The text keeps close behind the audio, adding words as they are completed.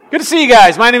Good to see you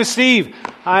guys. My name is Steve.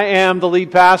 I am the lead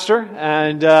pastor,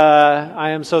 and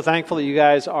I am so thankful that you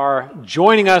guys are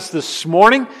joining us this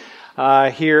morning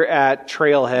here at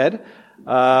Trailhead.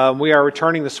 We are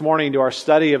returning this morning to our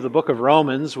study of the book of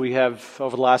Romans. We have,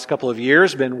 over the last couple of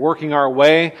years, been working our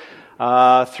way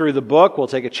through the book. We'll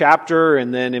take a chapter,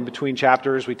 and then in between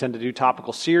chapters, we tend to do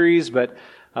topical series. But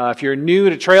if you're new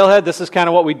to Trailhead, this is kind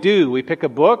of what we do. We pick a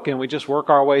book, and we just work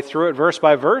our way through it verse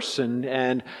by verse,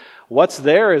 and what's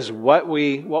there is what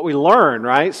we learn,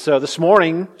 right? So this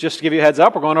morning, just to give you a heads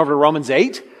up, we're going over to Romans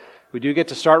 8. We do get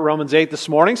to start Romans 8 this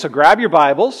morning, so grab your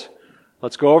Bibles.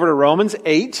 Let's go over to Romans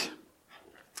 8.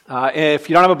 If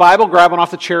you don't have a Bible, grab one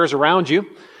off the chairs around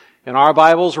you. In our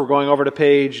Bibles, we're going over to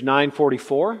page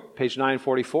 944. Page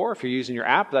 944. If you're using your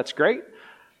app, that's great.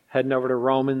 Heading over to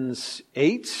Romans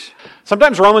 8.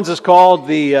 Sometimes Romans is called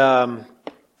the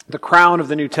crown of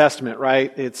the New Testament,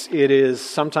 right? It is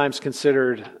sometimes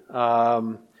considered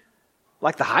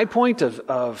like the high point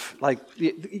of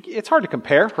it's hard to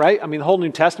compare, right? I mean, the whole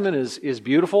New Testament is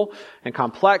beautiful and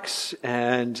complex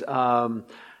and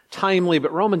timely,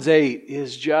 but Romans 8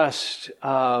 is just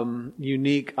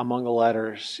unique among the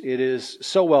letters. It is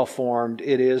so well formed.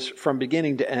 It is from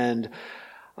beginning to end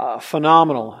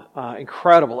phenomenal,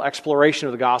 incredible exploration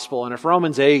of the gospel. And if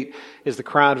Romans 8 is the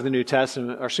crown of the New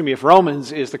Testament, if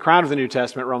Romans is the crown of the New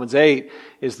Testament, Romans 8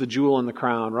 is the jewel in the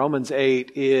crown. Romans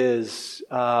 8 is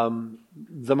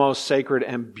the most sacred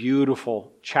and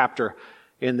beautiful chapter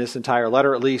in this entire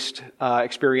letter, at least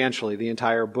experientially. The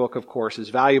entire book, of course, is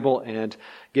valuable and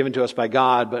given to us by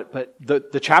God, but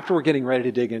the chapter we're getting ready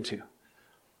to dig into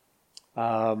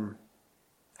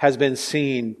has been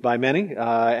seen by many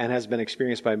and has been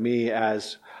experienced by me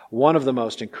as one of the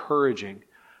most encouraging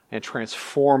and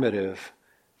transformative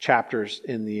chapters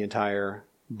in the entire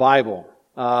Bible.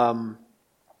 From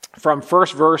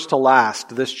first verse to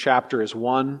last, this chapter is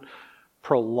one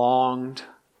prolonged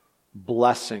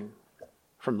blessing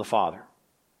from the Father.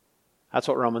 That's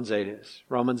what Romans 8 is.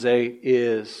 Romans 8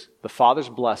 is the Father's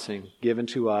blessing given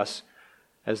to us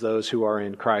as those who are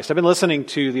in Christ. I've been listening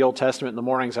to the Old Testament in the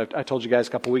mornings. I told you guys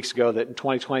a couple weeks ago that in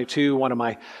 2022, one of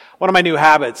my new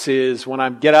habits is when I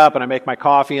get up and I make my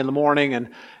coffee in the morning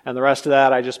and the rest of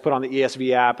that, I just put on the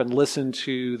ESV app and listen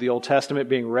to the Old Testament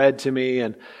being read to me.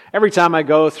 And every time I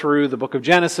go through the book of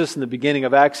Genesis and the beginning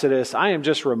of Exodus, I am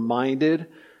just reminded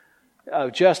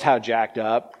of just how jacked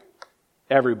up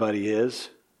everybody is.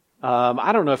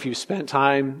 I don't know if you've spent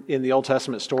time in the Old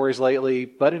Testament stories lately,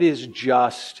 but it is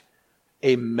just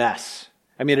a mess.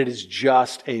 I mean, it is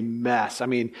just a mess. I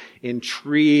mean,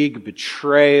 intrigue,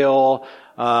 betrayal,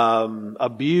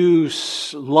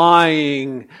 abuse,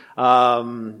 lying.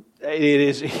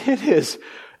 It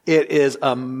is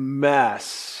a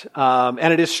mess.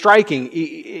 And it is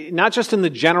striking, not just in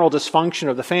the general dysfunction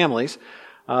of the families,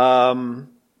 but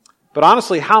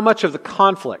honestly, how much of the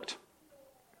conflict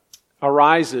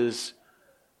arises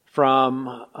from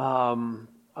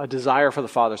a desire for the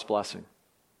Father's blessing,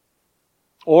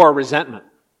 or resentment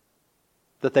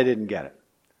that they didn't get it.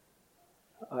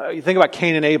 You think about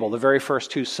Cain and Abel, the very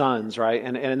first two sons, right?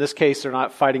 And in this case, they're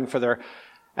not fighting for their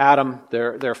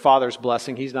father's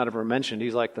blessing. He's not ever mentioned.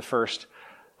 He's like the first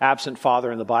absent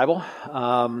father in the Bible.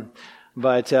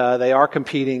 But they are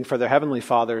competing for their heavenly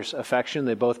Father's affection.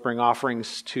 They both bring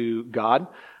offerings to God.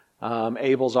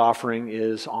 Abel's offering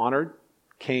is honored.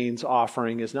 Cain's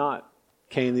offering is not.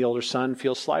 Cain, the older son,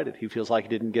 feels slighted. He feels like he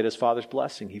didn't get his father's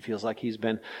blessing. He feels like he's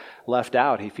been left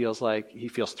out. He feels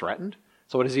threatened.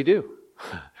 So what does he do?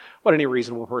 What any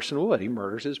reasonable person would. He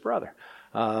murders his brother.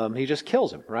 He just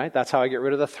kills him, right? That's how I get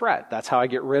rid of the threat. That's how I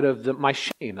get rid of my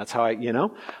shame. That's how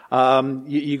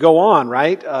you go on,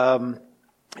 right?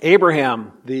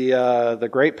 Abraham, the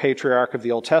great patriarch of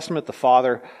the Old Testament, the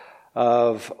father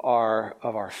of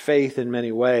our faith in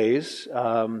many ways,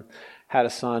 had a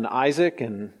son, Isaac,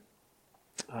 and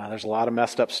there's a lot of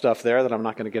messed up stuff there that I'm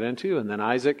not going to get into. And then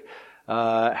Isaac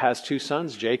has two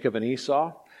sons, Jacob and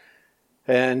Esau.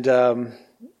 And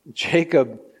Esau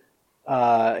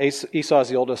is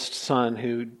the oldest son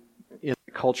who in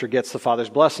the culture gets the father's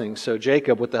blessing. So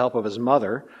Jacob, with the help of his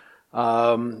mother,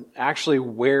 actually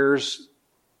wears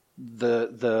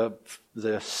the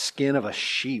skin of a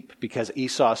sheep because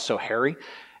Esau is so hairy.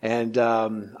 And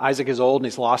Isaac is old and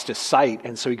he's lost his sight,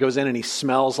 and so he goes in and he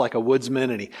smells like a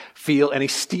woodsman, and he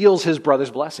steals his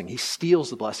brother's blessing. He steals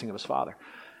the blessing of his father,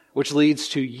 which leads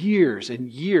to years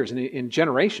and years and in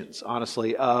generations,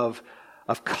 honestly, of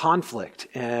conflict.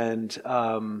 And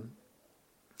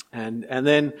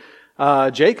then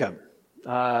Jacob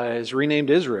is renamed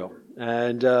Israel,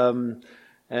 and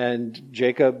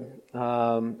Jacob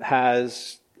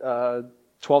has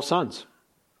 12 sons.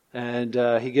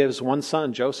 And he gives one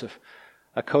son, Joseph,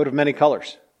 a coat of many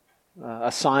colors,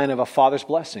 a sign of a father's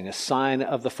blessing, a sign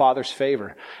of the father's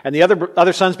favor. And the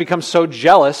other sons become so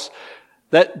jealous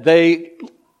that they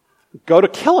go to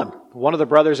kill him. One of the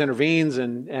brothers intervenes,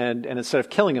 and instead of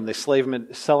killing him, they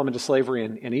sell him into slavery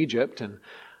in Egypt.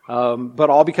 But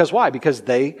all because why? Because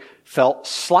they felt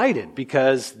slighted,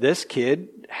 because this kid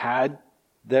had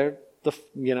the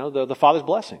father's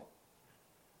blessing.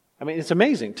 I mean, it's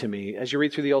amazing to me as you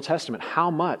read through the Old Testament how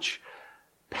much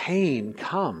pain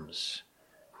comes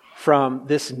from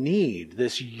this need,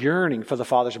 this yearning for the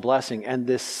Father's blessing, and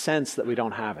this sense that we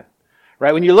don't have it.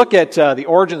 Right? When you look at the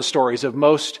origin stories of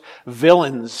most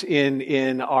villains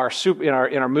in our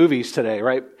movies today,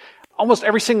 right? Almost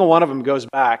every single one of them goes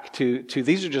back to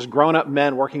these are just grown-up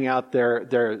men working out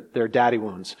their daddy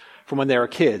wounds from when they were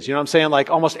kids. You know what I'm saying? Like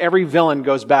almost every villain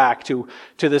goes back to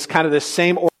this kind of this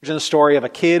same origin story of a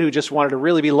kid who just wanted to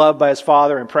really be loved by his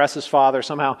father, impress his father,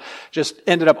 somehow just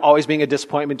ended up always being a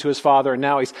disappointment to his father, and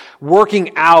now he's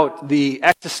working out the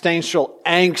existential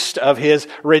angst of his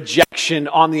rejection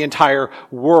on the entire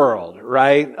world,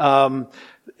 right?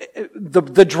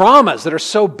 The dramas that are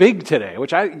so big today,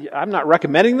 which I'm not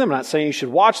recommending them, I'm not saying you should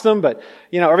watch them, but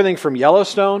everything from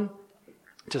Yellowstone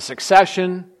to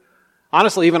Succession,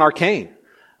 honestly, even Arcane.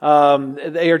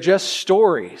 They are just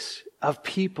stories of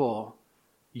people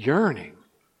yearning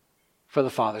for the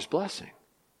Father's blessing,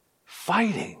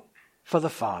 fighting for the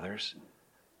Father's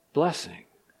blessing.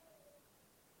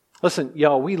 Listen,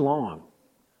 y'all, we long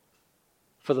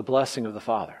for the blessing of the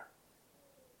Father.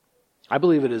 I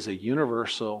believe it is a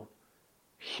universal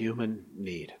human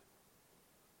need.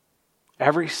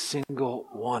 Every single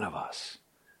one of us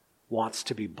wants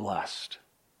to be blessed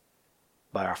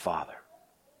by our Father.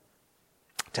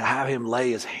 To have Him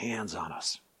lay His hands on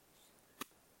us.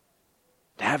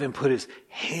 To have Him put His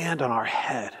hand on our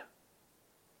head.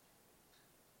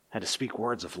 And to speak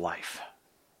words of life.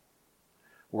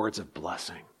 Words of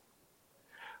blessing.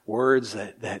 Words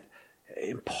that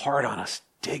impart on us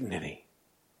dignity.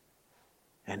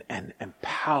 And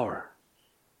power.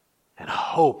 And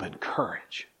hope and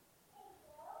courage.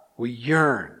 We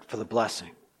yearn for the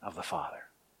blessing of the Father.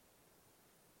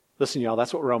 Listen, y'all,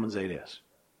 that's what Romans 8 is.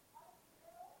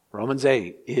 Romans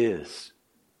 8 is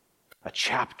a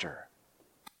chapter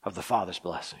of the Father's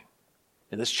blessing.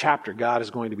 In this chapter, God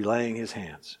is going to be laying His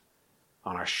hands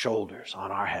on our shoulders,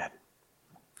 on our head,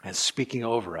 and speaking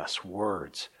over us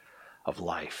words of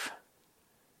life.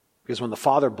 Because when the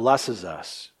Father blesses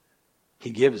us, He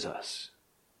gives us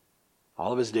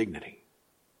all of His dignity.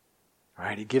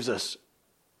 Right? He gives us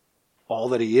all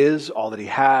that He is, all that He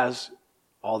has,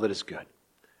 all that is good.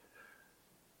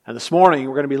 And this morning,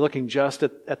 we're going to be looking just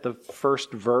at the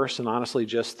first verse and honestly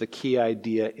just the key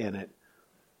idea in it.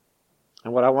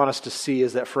 And what I want us to see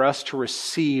is that for us to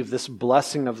receive this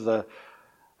blessing of the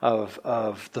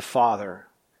Father,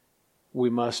 we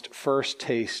must first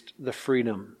taste the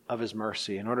freedom of His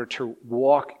mercy. In order to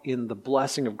walk in the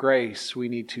blessing of grace, we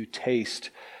need to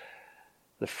taste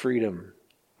the freedom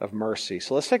of mercy.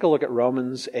 So let's take a look at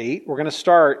Romans 8. We're going to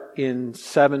start in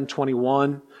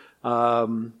 7:21.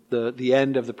 The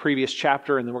end of the previous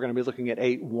chapter, and then we're going to be looking at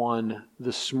 8:1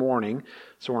 this morning.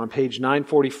 So we're on page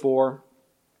 944,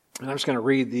 and I'm just going to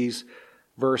read these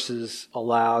verses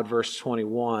aloud, verse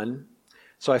 21.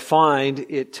 So I find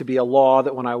it to be a law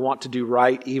that when I want to do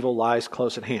right, evil lies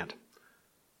close at hand.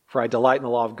 For I delight in the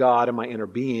law of God in my inner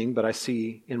being, but I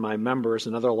see in my members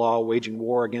another law waging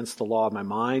war against the law of my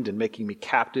mind and making me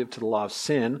captive to the law of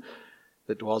sin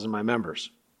that dwells in my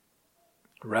members.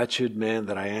 Wretched man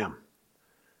that I am,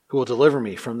 who will deliver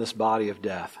me from this body of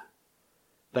death?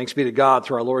 Thanks be to God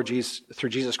through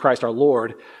Jesus Christ our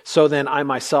Lord. So then I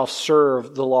myself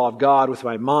serve the law of God with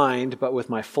my mind, but with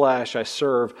my flesh I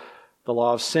serve the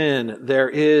law of sin. There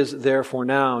is therefore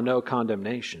now no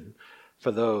condemnation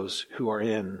for those who are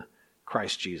in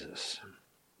Christ Jesus.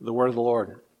 The word of the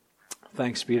Lord.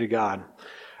 Thanks be to God.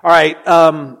 All right,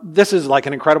 this is like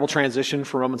an incredible transition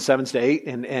from Romans 7 to 8,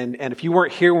 and if you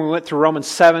weren't here when we went through Romans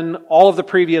 7, all of the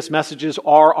previous messages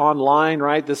are online,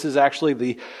 right? This is actually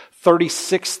the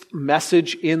 36th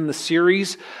message in the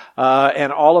series,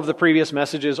 and all of the previous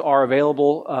messages are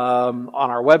available on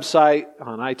our website,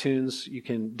 on iTunes. You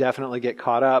can definitely get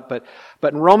caught up,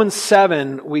 but in Romans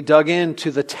 7, we dug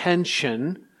into the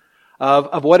tension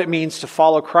of what it means to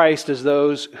follow Christ as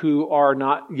those who are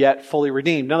not yet fully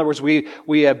redeemed. In other words,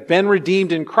 we have been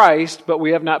redeemed in Christ, but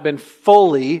we have not been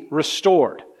fully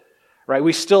restored. Right?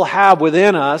 We still have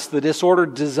within us the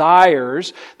disordered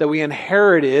desires that we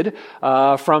inherited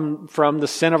from the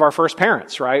sin of our first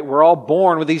parents. Right? We're all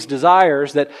born with these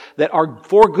desires that are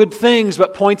for good things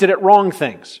but pointed at wrong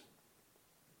things.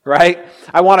 right?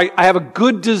 I have a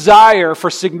good desire for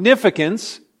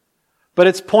significance, but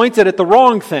it's pointed at the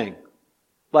wrong thing,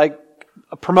 like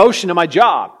a promotion in my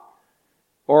job,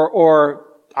 or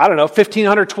I don't know,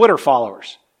 1,500 Twitter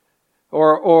followers,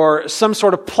 or some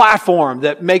sort of platform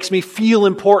that makes me feel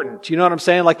important. You know what I'm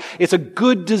saying? Like, it's a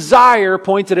good desire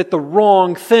pointed at the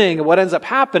wrong thing. And what ends up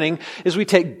happening is we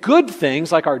take good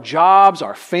things like our jobs,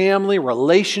 our family,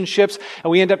 relationships,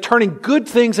 and we end up turning good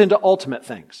things into ultimate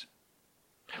things.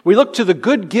 We look to the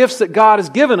good gifts that God has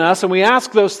given us, and we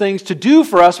ask those things to do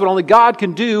for us what only God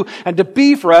can do, and to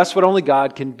be for us what only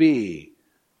God can be.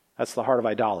 That's the heart of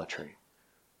idolatry.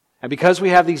 And because we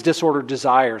have these disordered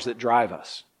desires that drive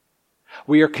us,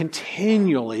 we are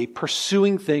continually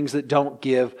pursuing things that don't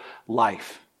give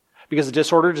life. Because the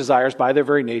disordered desires, by their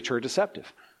very nature, are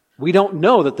deceptive. We don't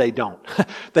know that they don't.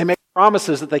 They make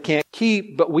promises that they can't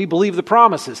keep, but we believe the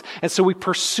promises. And so we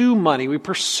pursue money, we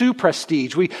pursue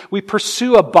prestige, we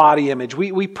pursue a body image,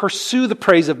 we pursue the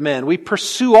praise of men, we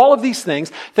pursue all of these things,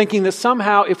 thinking that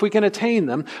somehow, if we can attain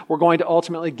them, we're going to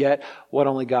ultimately get what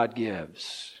only God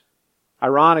gives.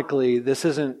 Ironically, this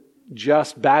isn't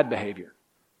just bad behavior.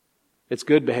 It's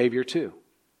good behavior too.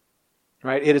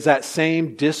 Right? It is that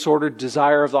same disordered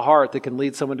desire of the heart that can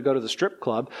lead someone to go to the strip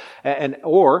club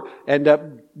or end up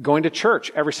going to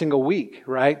church every single week,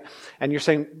 right? And you're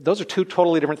saying those are two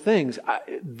totally different things.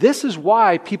 This is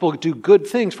why people do good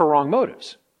things for wrong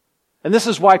motives. And this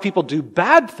is why people do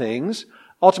bad things,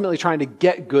 ultimately trying to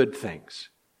get good things.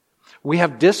 We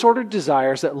have disordered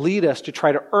desires that lead us to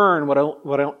try to earn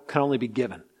what can only be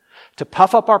given. To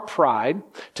puff up our pride,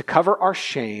 to cover our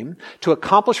shame, to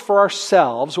accomplish for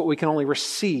ourselves what we can only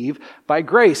receive by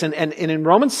grace. And in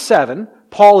Romans 7,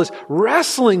 Paul is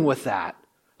wrestling with that.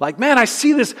 Like, man, I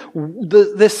see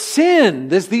this sin,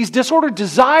 these disordered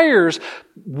desires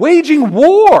waging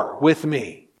war with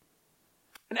me.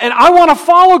 And I want to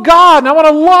follow God, and I want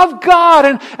to love God,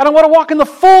 and I want to walk in the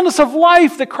fullness of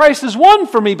life that Christ has won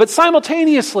for me. But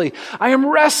simultaneously, I am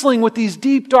wrestling with these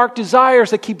deep, dark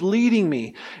desires that keep leading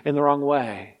me in the wrong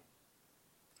way.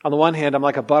 On the one hand, I'm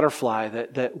like a butterfly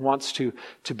that wants to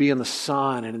be in the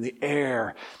sun and in the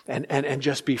air and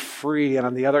just be free. And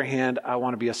on the other hand, I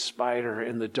want to be a spider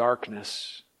in the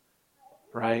darkness,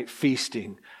 right?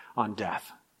 Feasting on death.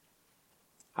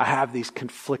 I have these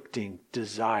conflicting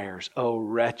desires. Oh,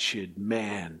 wretched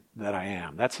man that I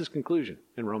am. That's his conclusion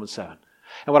in Romans 7.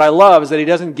 And what I love is that he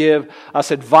doesn't give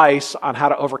us advice on how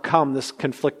to overcome this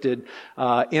conflicted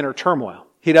inner turmoil.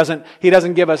 He doesn't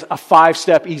give us a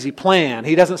 5-step easy plan.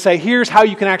 He doesn't say, here's how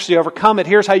you can actually overcome it.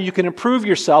 Here's how you can improve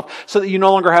yourself so that you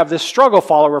no longer have this struggle,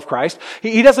 follower of Christ.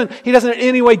 He doesn't in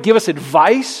any way give us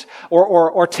advice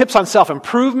or tips on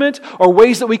self-improvement or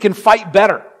ways that we can fight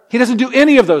better. He doesn't do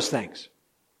any of those things.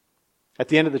 At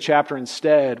the end of the chapter,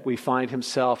 instead, we find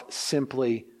himself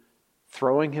simply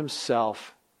throwing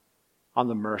himself on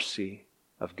the mercy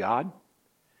of God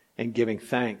and giving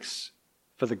thanks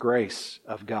for the grace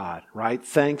of God, right?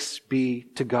 Thanks be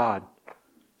to God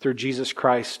through Jesus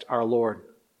Christ our Lord.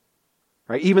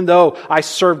 Right? Even though I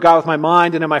serve God with my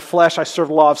mind and in my flesh I serve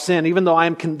the law of sin, even though I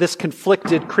am this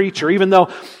conflicted creature, even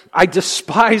though I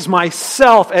despise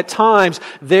myself at times,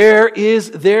 there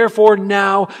is therefore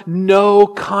now no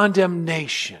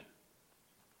condemnation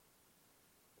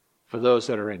for those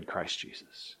that are in Christ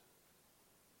Jesus.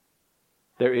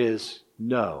 There is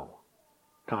no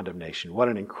condemnation. What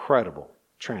an incredible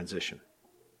transition.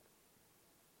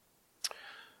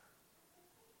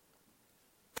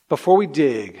 Before we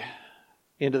dig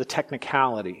into the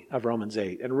technicality of Romans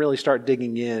 8 and really start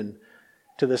digging in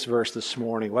to this verse this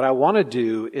morning, what I want to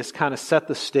do is kind of set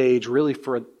the stage really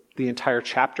for the entire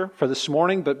chapter for this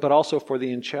morning, but also for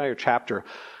the entire chapter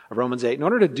of Romans 8. In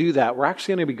order to do that, we're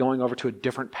actually going to be going over to a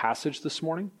different passage this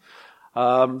morning.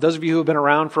 Those of you who have been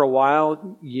around for a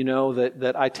while, you know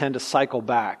that I tend to cycle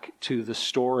back to the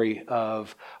story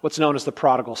of what's known as the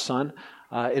prodigal son.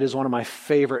 It is one of my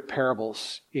favorite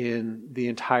parables in the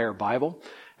entire Bible.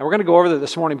 And we're going to go over that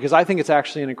this morning because I think it's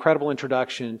actually an incredible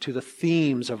introduction to the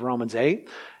themes of Romans 8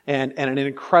 and an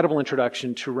incredible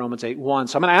introduction to Romans 8:1.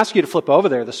 So I'm going to ask you to flip over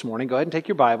there this morning. Go ahead and take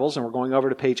your Bibles, and we're going over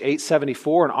to page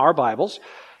 874 in our Bibles.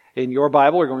 In your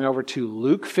Bible, we're going over to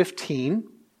Luke 15.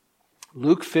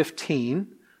 Luke 15.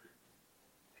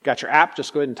 Got your app,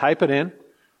 just go ahead and type it in.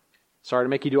 Sorry to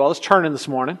make you do all this turning this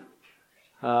morning.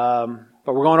 But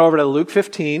we're going over to Luke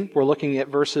 15. We're looking at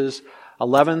verses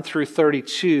 11 through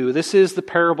 32. This is the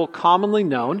parable commonly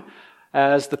known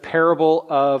as the parable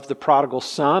of the prodigal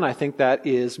son. I think that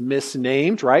is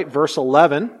misnamed, right? Verse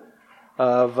 11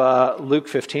 of Luke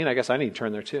 15. I guess I need to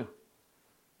turn there too.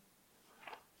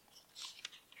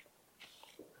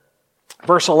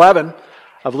 Verse 11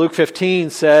 of Luke 15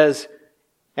 says,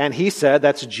 and he said,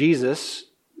 that's Jesus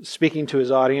speaking to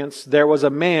his audience, there was a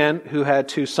man who had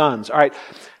 2 sons. All right,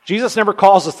 Jesus never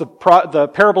calls us the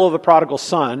parable of the prodigal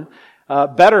son.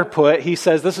 Better put, he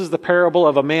says this is the parable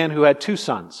of a man who had 2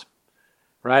 sons.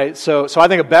 Right? So I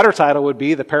think a better title would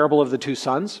be the parable of the 2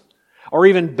 sons. Or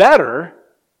even better,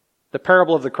 the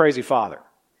parable of the crazy father.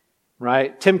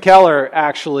 Right? Tim Keller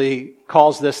actually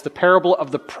calls this the parable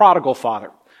of the prodigal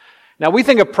father. Now we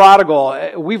think of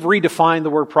prodigal, we've redefined the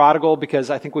word prodigal because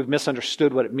I think we've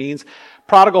misunderstood what it means.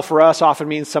 Prodigal for us often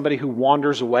means somebody who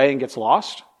wanders away and gets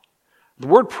lost. The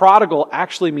word prodigal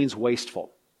actually means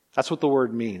wasteful. That's what the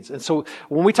word means. And so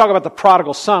when we talk about the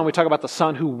prodigal son, we talk about the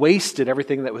son who wasted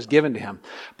everything that was given to him.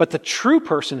 But the true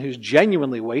person who's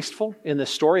genuinely wasteful in this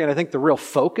story, and I think the real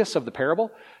focus of the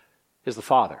parable, is the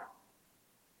father.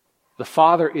 The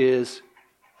father is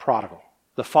prodigal.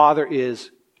 The father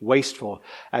is wasteful,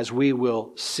 as we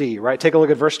will see, right? Take a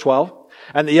look at verse 12.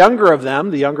 And the younger of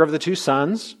them, the younger of the 2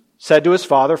 sons, said to his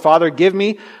father, Father, give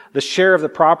me the share of the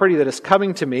property that is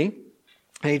coming to me.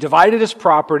 And he divided his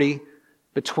property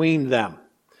between them.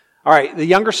 All right, the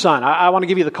younger son. I want to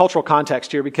give you the cultural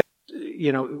context here because,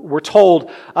 we're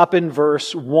told up in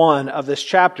verse 1 of this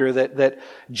chapter that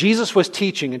Jesus was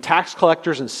teaching and tax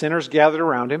collectors and sinners gathered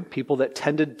around him, people that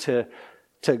tended to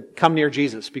come near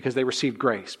Jesus because they received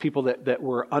grace. People that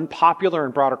were unpopular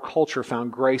in broader culture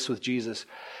found grace with Jesus.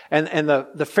 And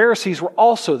the Pharisees were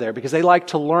also there because they liked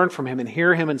to learn from him and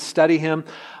hear him and study him.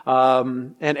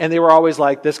 And they were always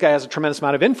like, this guy has a tremendous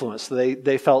amount of influence. So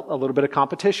they felt a little bit of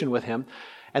competition with him.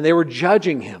 And they were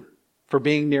judging him for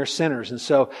being near sinners. And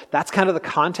so that's kind of the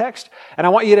context. And I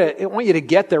want you to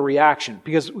get their reaction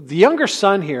because the younger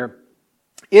son here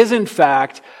is in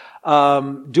fact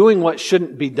doing what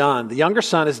shouldn't be done. The younger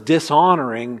son is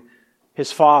dishonoring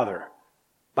his father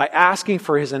by asking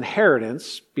for his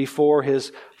inheritance before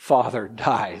his father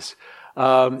dies.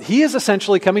 He is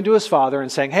essentially coming to his father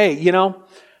and saying, hey,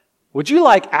 would you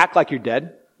act like you're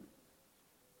dead?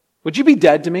 Would you be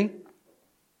dead to me?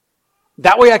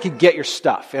 That way I could get your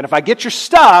stuff. And if I get your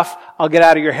stuff, I'll get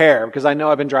out of your hair because I know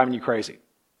I've been driving you crazy.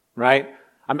 Right?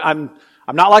 I'm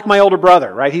not like my older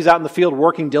brother, right? He's out in the field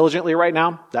working diligently right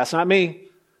now. That's not me.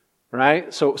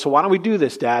 Right? So why don't we do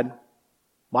this, Dad?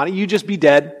 Why don't you just be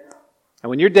dead? And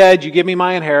when you're dead, you give me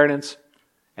my inheritance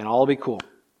and all will be cool.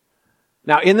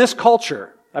 Now, in this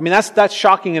culture, that's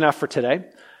shocking enough for today,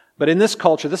 but in this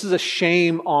culture, this is a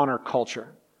shame-honor culture.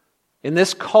 In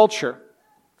this culture,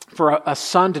 for a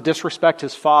son to disrespect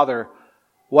his father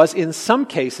was in some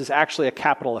cases actually a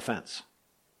capital offense.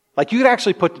 Like you could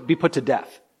actually be put to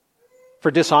death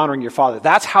for dishonoring your father.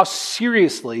 That's how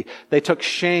seriously they took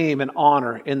shame and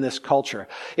honor in this culture.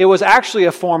 It was actually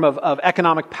a form of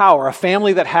economic power. A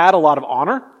family that had a lot of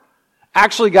honor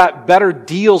actually got better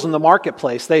deals in the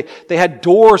marketplace. They had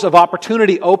doors of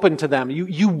opportunity open to them.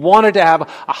 You wanted to have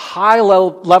a high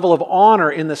level of honor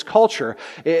in this culture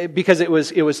because it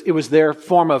was their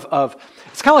form of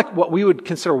it's kind of like what we would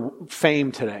consider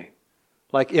fame today.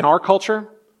 Like in our culture,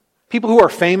 people who are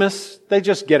famous, they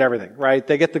just get everything, right?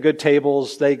 They get the good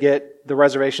tables, they get the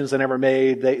reservations they never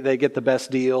made, they get the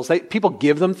best deals. People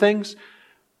give them things.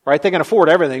 Right? They can afford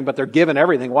everything, but they're given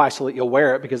everything. Why? So that you'll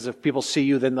wear it, because if people see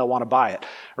you, then they'll want to buy it.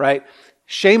 Right?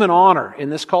 Shame and honor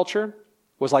in this culture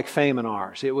was like fame in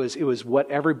ours. It was what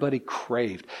everybody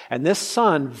craved. And this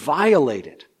son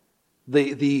violated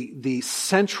the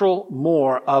central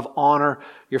more of honor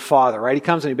your father. Right? He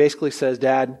comes and he basically says,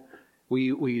 Dad, will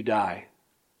you die?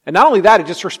 And not only that, he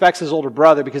just respects his older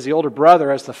brother because the older brother,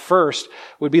 as the first,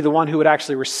 would be the one who would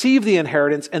actually receive the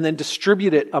inheritance and then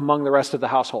distribute it among the rest of the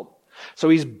household. So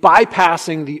he's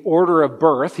bypassing the order of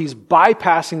birth. He's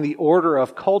bypassing the order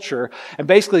of culture and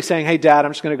basically saying, hey, Dad,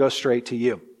 I'm just going to go straight to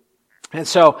you. And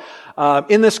so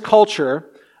in this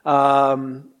culture,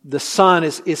 the son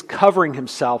is covering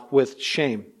himself with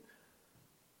shame.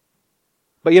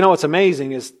 But what's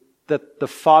amazing is that the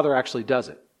father actually does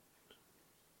it.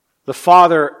 The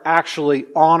father actually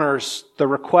honors the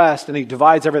request and he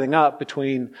divides everything up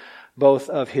between both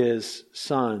of his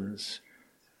sons.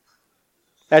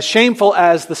 As shameful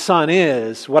as the son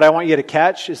is, what I want you to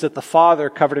catch is that the father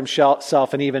covered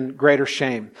himself in even greater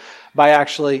shame by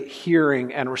actually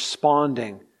hearing and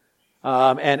responding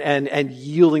and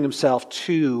yielding himself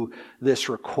to this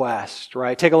request.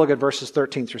 Right? Take a look at verses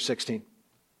 13 through 16.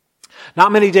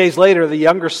 Not many days later, the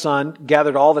younger son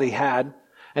gathered all that he had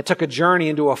and took a journey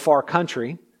into a far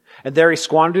country. And there he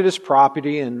squandered his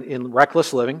property in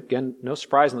reckless living. Again, no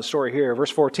surprise in the story here. Verse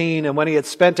 14, and when he had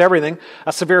spent everything,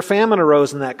 a severe famine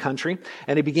arose in that country,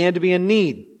 and he began to be in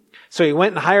need. So he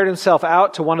went and hired himself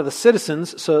out to one of the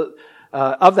citizens so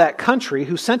of that country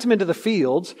who sent him into the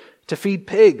fields to feed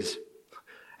pigs.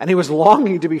 And he was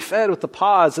longing to be fed with the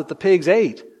pods that the pigs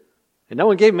ate. And no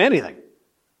one gave him anything.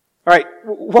 All right,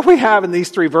 what we have in these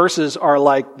 3 verses are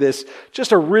like this,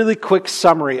 just a really quick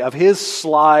summary of his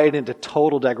slide into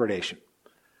total degradation.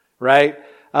 Right?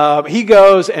 He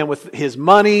goes, and with his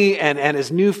money and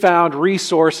his newfound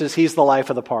resources, he's the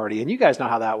life of the party. And you guys know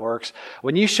how that works.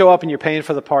 When you show up and you're paying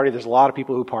for the party, there's a lot of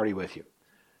people who party with you.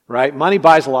 Right? Money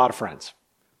buys a lot of friends.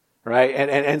 Right?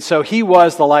 And so he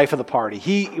was the life of the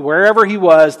party. Wherever he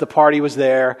was, the party was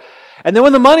there. And then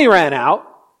when the money ran out,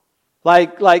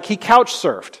 like he couch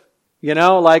surfed.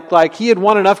 Like he had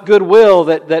won enough goodwill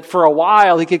that for a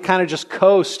while he could kind of just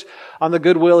coast on the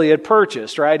goodwill he had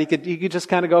purchased, right? He could just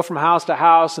kind of go from house to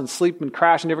house and sleep and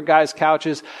crash on different guys'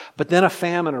 couches. But then a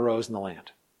famine arose in the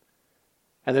land.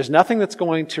 And there's nothing that's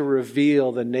going to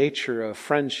reveal the nature of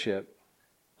friendship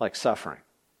like suffering.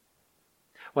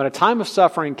 When a time of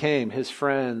suffering came, his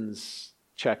friends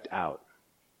checked out.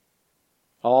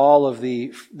 All of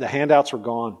the handouts were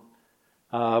gone.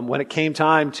 When it came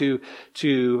time to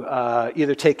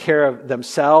either take care of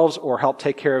themselves or help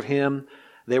take care of him,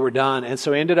 they were done. And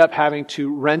so he ended up having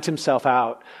to rent himself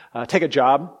out, take a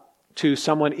job to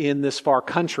someone in this far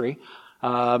country.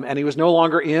 And he was no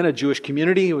longer in a Jewish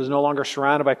community. He was no longer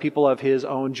surrounded by people of his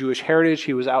own Jewish heritage.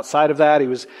 He was outside of that. He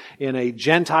was in a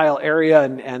Gentile area,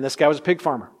 and this guy was a pig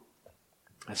farmer.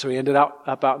 And so he ended up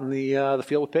out in the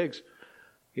field with pigs.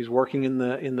 He's working in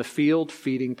the field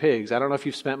feeding pigs. I don't know if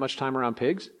you've spent much time around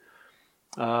pigs.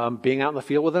 Being out in the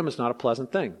field with them is not a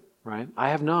pleasant thing, right? I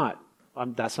have not.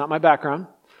 That's not my background.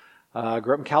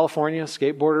 Grew up in California,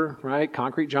 skateboarder, right?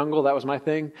 Concrete jungle, that was my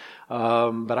thing.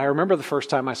 But I remember the first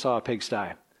time I saw a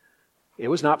pigsty. It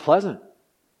was not pleasant,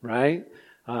 right?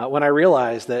 When I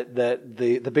realized that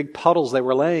the big puddles they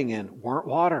were laying in weren't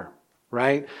water.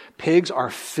 Right? Pigs are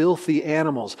filthy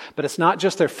animals, but it's not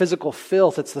just their physical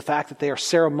filth, it's the fact that they are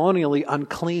ceremonially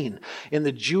unclean. In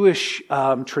the Jewish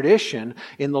tradition,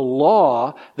 in the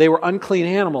law, they were unclean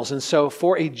animals, and so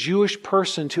for a Jewish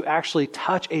person to actually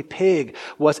touch a pig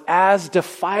was as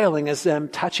defiling as them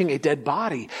touching a dead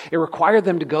body. It required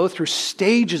them to go through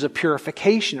stages of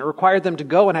purification. It required them to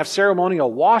go and have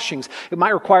ceremonial washings. It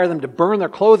might require them to burn their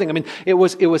clothing. I mean, it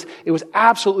was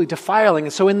absolutely defiling.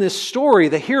 And so in this story,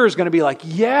 the hero is going to be like,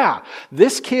 yeah,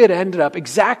 this kid ended up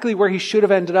exactly where he should have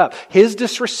ended up. His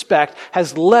disrespect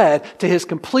has led to his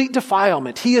complete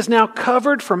defilement. He is now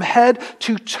covered from head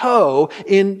to toe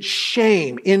in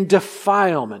shame, in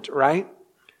defilement, right?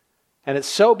 And it's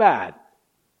so bad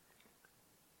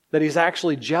that he's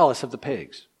actually jealous of the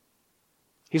pigs.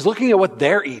 He's looking at what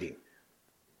they're eating.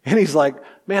 And he's like,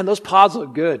 man, those pods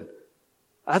look good.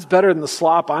 That's better than the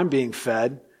slop I'm being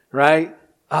fed, right?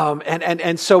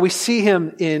 And so we see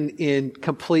him in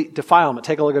complete defilement.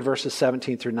 Take a look at verses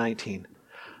 17 through 19.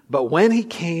 But when he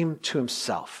came to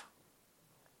himself,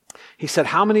 he said,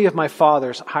 how many of my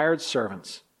father's hired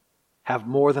servants have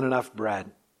more than enough bread?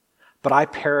 But I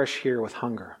perish here with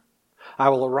hunger. I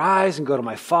will arise and go to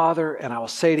my father, and I will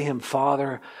say to him,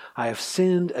 Father, I have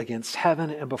sinned against heaven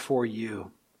and before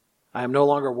you. I am no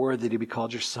longer worthy to be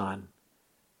called your son.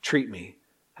 Treat me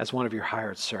as one of your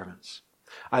hired servants.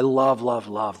 I love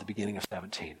the beginning of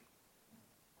 17.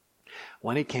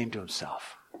 When he came to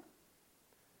himself.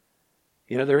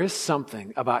 You know, there is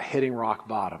something about hitting rock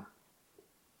bottom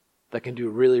that can do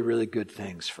really, really good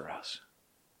things for us.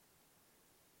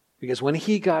 Because when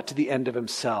he got to the end of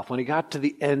himself, when he got to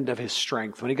the end of his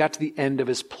strength, when he got to the end of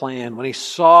his plan, when he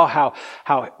saw how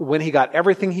when he got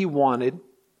everything he wanted,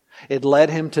 it led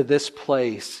him to this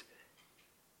place,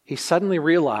 he suddenly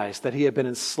realized that he had been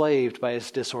enslaved by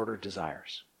his disordered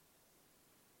desires.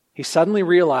 He suddenly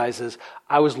realizes,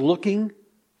 I was looking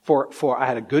I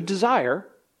had a good desire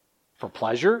for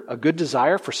pleasure, a good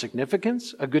desire for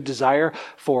significance, a good desire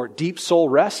for deep soul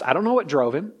rest. I don't know what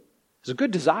drove him. It was a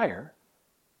good desire,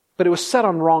 but it was set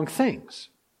on wrong things.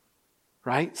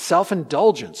 Right?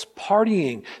 Self-indulgence,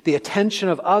 partying, the attention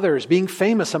of others, being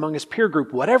famous among his peer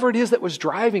group, whatever it is that was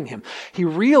driving him. He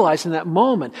realized in that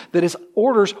moment that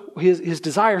his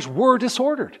desires were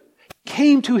disordered. He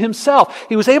came to himself.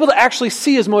 He was able to actually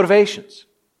see his motivations.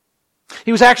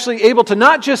 He was actually able to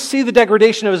not just see the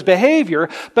degradation of his behavior,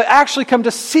 but actually come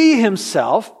to see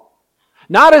himself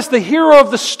not as the hero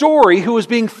of the story who was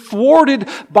being thwarted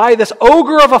by this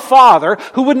ogre of a father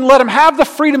who wouldn't let him have the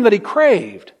freedom that he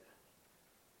craved,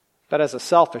 but as a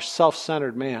selfish,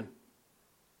 self-centered man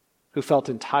who felt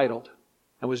entitled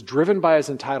and was driven by his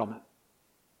entitlement.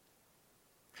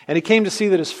 And he came to see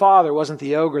that his father wasn't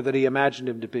the ogre that he imagined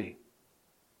him to be.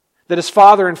 That his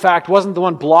father, in fact, wasn't the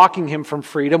one blocking him from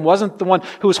freedom, wasn't the one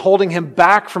who was holding him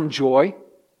back from joy.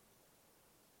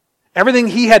 Everything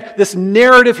he had, this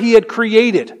narrative he had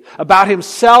created about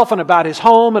himself and about his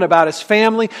home and about his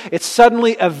family, it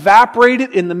suddenly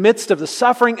evaporated in the midst of the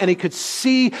suffering, and he could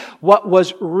see what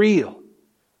was real.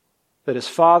 That his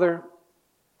father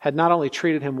had not only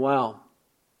treated him well,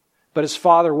 but his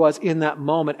father was in that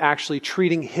moment actually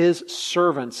treating his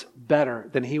servants better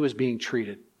than he was being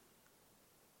treated.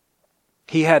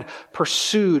 He had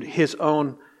pursued his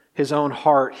own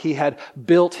heart. He had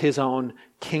built his own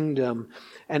kingdom.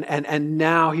 And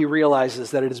now he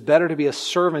realizes that it is better to be a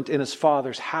servant in his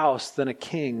father's house than a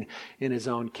king in his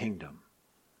own kingdom.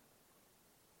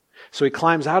 So he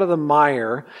climbs out of the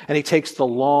mire and he takes the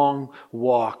long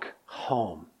walk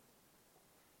home.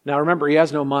 Now remember, he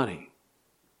has no money.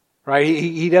 Right?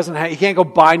 He can't go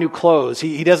buy new clothes.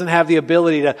 He doesn't have the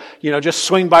ability to, just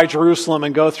swing by Jerusalem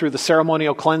and go through the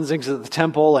ceremonial cleansings of the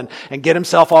temple and get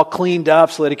himself all cleaned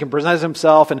up so that he can present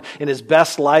himself in his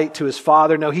best light to his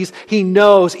father. No, he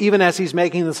knows, even as he's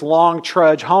making this long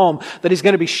trudge home, that he's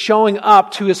going to be showing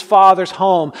up to his father's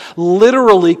home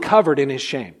literally covered in his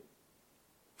shame.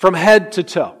 From head to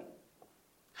toe.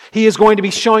 He is going to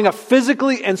be showing up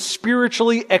physically and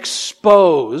spiritually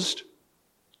exposed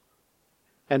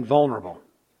and vulnerable.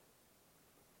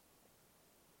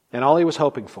 And all he was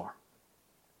hoping for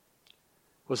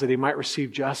was that he might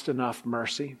receive just enough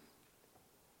mercy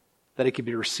that he could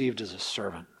be received as a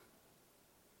servant.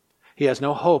 He has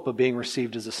no hope of being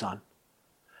received as a son.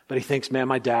 But he thinks, man,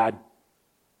 my dad,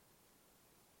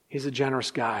 he's a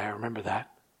generous guy. I remember that.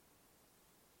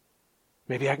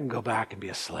 Maybe I can go back and be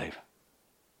a slave.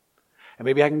 And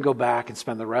maybe I can go back and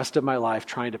spend the rest of my life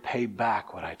trying to pay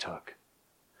back what I took.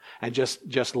 And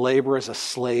just labor as a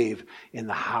slave in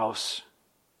the house.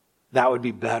 That would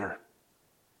be better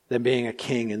than being a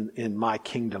king in my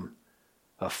kingdom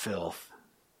of filth.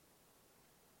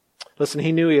 Listen,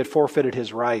 he knew he had forfeited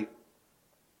his right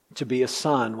to be a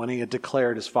son when he had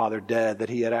declared his father dead, that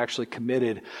he had actually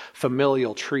committed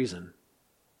familial treason.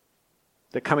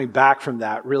 That coming back from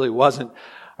that really wasn't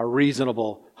a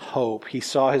reasonable hope. He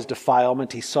saw his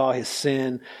defilement, he saw his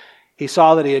sin. He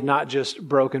saw that he had not just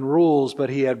broken rules,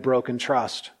 but he had broken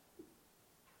trust.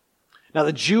 Now,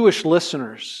 the Jewish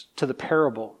listeners to the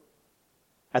parable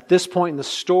at this point in the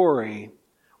story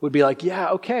would be like, yeah,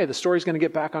 okay, the story's going to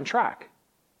get back on track,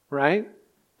 right?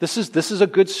 This is a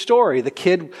good story. The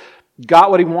kid got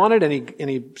what he wanted, and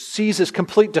he sees his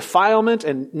complete defilement,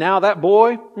 and now that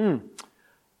boy,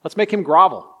 let's make him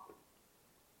grovel.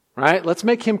 Right? Let's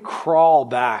make him crawl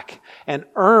back and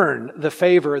earn the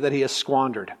favor that he has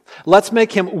squandered. Let's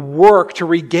make him work to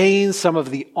regain some of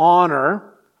the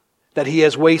honor that he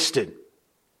has wasted.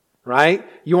 Right?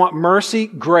 You want mercy?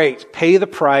 Great. Pay the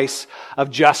price of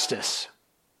justice.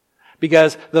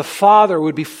 Because the father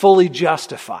would be fully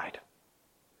justified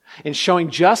in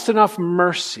showing just enough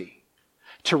mercy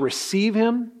to receive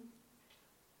him,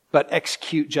 but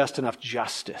execute just enough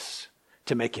justice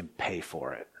to make him pay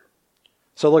for it.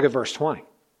 So look at verse 20.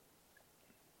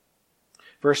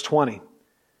 Verse 20.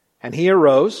 And he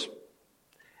arose,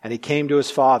 and he came to his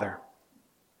father.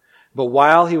 But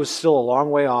while he was still a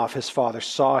long way off, his father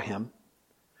saw him,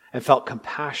 and felt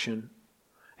compassion,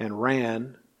 and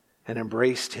ran, and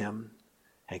embraced him,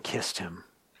 and kissed him.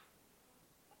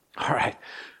 All right.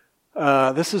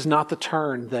 This is not the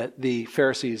turn that the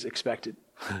Pharisees expected.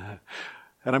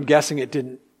 And I'm guessing it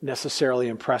didn't necessarily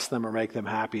impress them or make them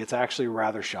happy. It's actually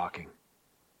rather shocking.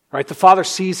 Right? The father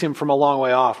sees him from a long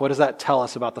way off. What does that tell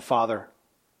us about the father?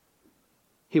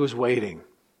 He was waiting.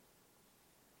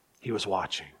 He was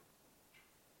watching.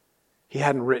 He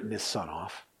hadn't written his son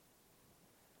off.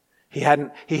 He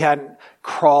hadn't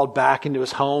crawled back into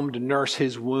his home to nurse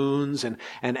his wounds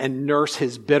and nurse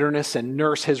his bitterness and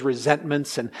nurse his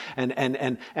resentments and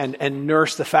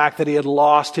nurse the fact that he had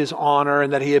lost his honor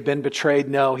and that he had been betrayed.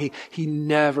 No, he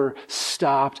never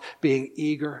stopped being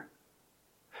eager.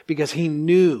 Because he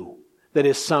knew that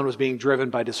his son was being driven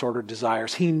by disordered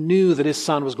desires. He knew that his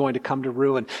son was going to come to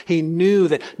ruin. He knew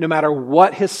that no matter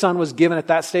what his son was given at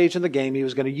that stage in the game, he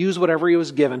was going to use whatever he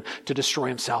was given to destroy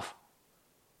himself.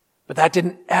 But that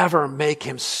didn't ever make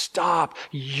him stop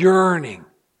yearning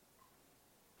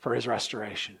for his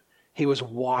restoration. He was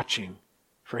watching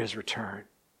for his return.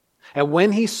 And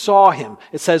when he saw him,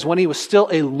 it says when he was still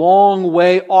a long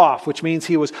way off, which means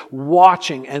he was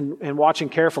watching and watching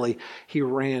carefully, he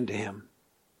ran to him.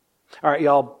 All right,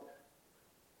 y'all,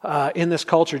 in this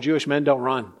culture, Jewish men don't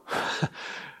run.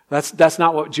 That's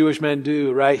not what Jewish men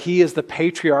do, right? He is the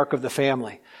patriarch of the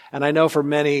family. And I know for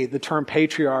many, the term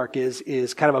patriarch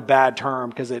is kind of a bad term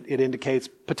because it indicates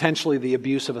potentially the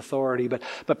abuse of authority.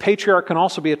 But patriarch can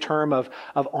also be a term of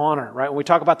honor, right? When we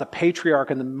talk about the patriarch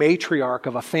and the matriarch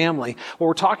of a family, what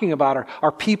we're talking about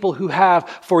are people who have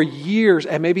for years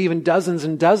and maybe even dozens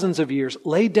and dozens of years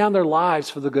laid down their lives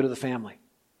for the good of the family.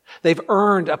 They've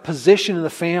earned a position in the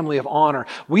family of honor.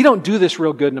 We don't do this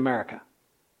real good in America.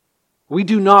 We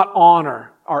do not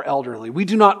honor our elderly. We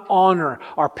do not honor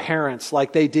our parents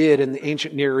like they did in the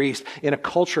ancient Near East in a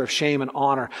culture of shame and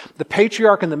honor. The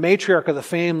patriarch and the matriarch of the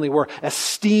family were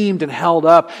esteemed and held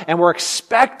up and were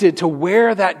expected to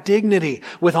wear that dignity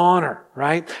with honor,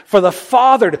 right? For the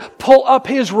father to pull up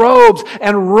his robes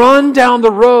and run down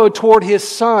the road toward his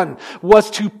son was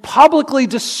to publicly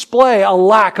display a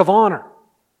lack of honor.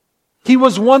 He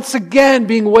was once again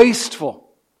being wasteful.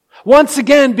 Once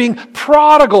again being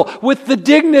prodigal with the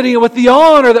dignity and with the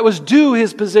honor that was due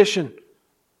his position.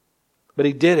 But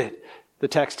he did it, the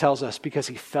text tells us, because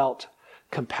he felt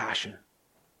compassion.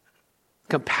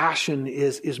 Compassion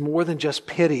is more than just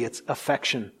pity, it's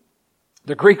affection.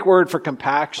 The Greek word for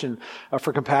compassion,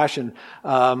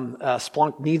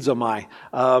 splanchnizomai.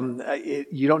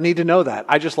 You don't need to know that.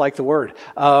 I just like the word.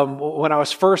 When I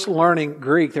was first learning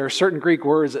Greek, there are certain Greek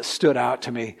words that stood out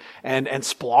to me, and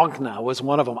splankna was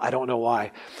one of them. I don't know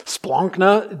why.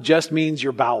 Splankna just means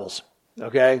your bowels.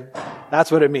 Okay?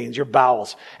 That's what it means, your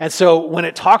bowels. And so when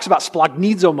it talks about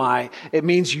splanchnizomai, it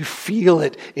means you feel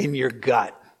it in your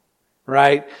gut.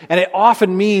 Right? And it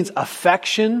often means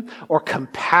affection or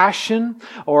compassion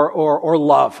or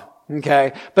love.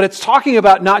 Okay? But it's talking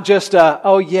about not just,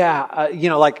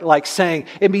 like saying,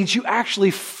 it means you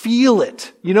actually feel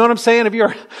it. You know what I'm saying? I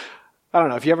don't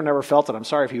know, if you ever never felt it, I'm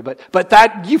sorry for you, but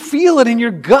that you feel it in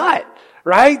your gut,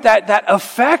 right? That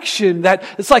affection, that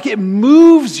it's like it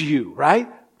moves you, right?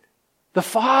 The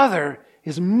Father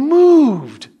is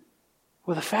moved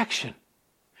with affection.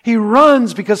 He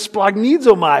runs because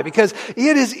splanchnizomai, because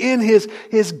it is in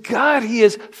his gut. He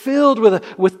is filled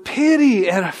with pity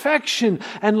and affection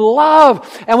and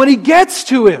love. And when he gets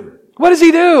to him, what does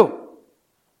he do?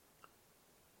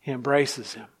 He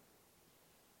embraces him.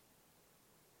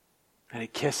 And he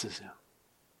kisses him.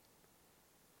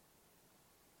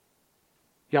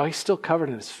 Y'all, he's still covered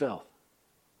in his filth.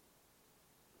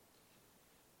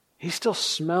 He still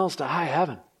smells to high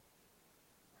heaven.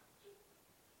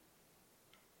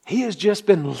 He has just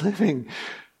been living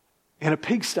in a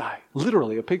pigsty,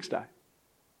 literally a pigsty.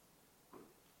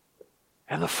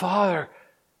 And the Father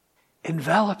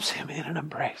envelops him in an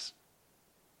embrace,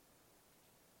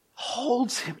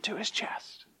 holds him to his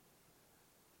chest,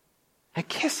 and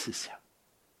kisses him.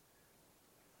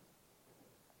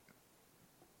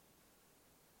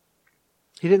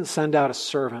 He didn't send out a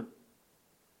servant,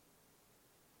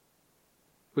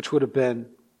 which would have been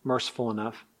merciful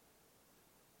enough.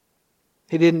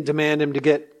 He didn't demand him to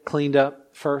get cleaned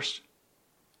up first.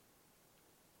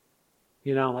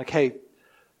 You know, like, hey,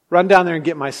 run down there and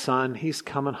get my son. He's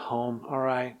coming home, all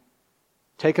right?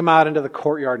 Take him out into the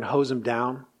courtyard and hose him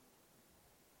down.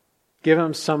 Give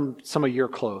him some of your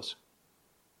clothes.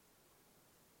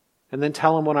 And then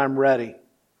tell him when I'm ready,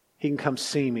 he can come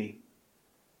see me.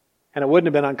 And it wouldn't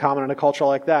have been uncommon in a culture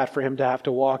like that for him to have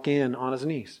to walk in on his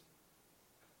knees,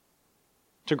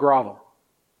 to grovel,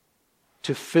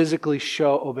 to physically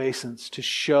show obeisance, to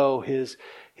show his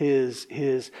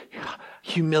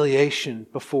humiliation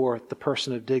before the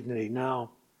person of dignity.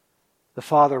 No, the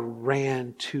Father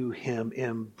ran to him,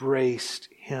 embraced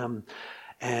him,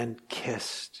 and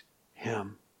kissed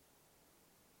him.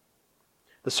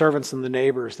 The servants and the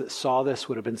neighbors that saw this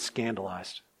would have been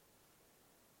scandalized.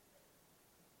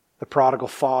 The prodigal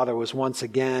father was once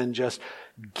again just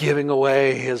giving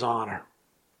away his honor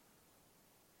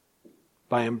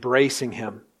by embracing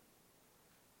him.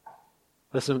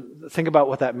 Listen, think about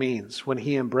what that means. When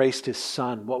he embraced his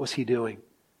son, what was he doing?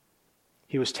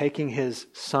 He was taking his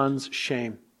son's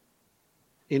shame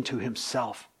into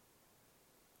himself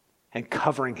and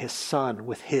covering his son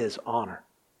with his honor.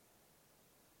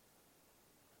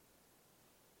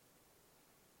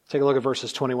 Take a look at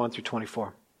verses 21 through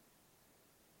 24.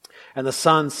 And the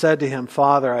son said to him,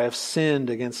 Father, I have sinned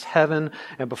against heaven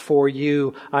and before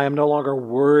you. I am no longer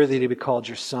worthy to be called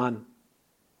your son.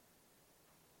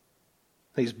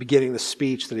 He's beginning the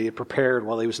speech that he had prepared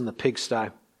while he was in the pigsty.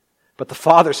 But the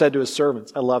father said to his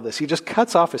servants, I love this, he just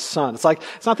cuts off his son. It's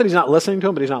not that he's not listening to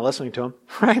him, but he's not listening to him,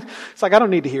 right? It's like, I don't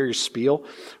need to hear your spiel,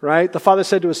 right? The father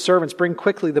said to his servants, bring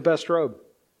quickly the best robe.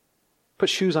 Put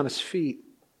shoes on his feet.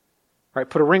 Right,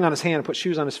 put a ring on his hand and put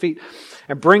shoes on his feet.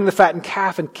 And bring the fattened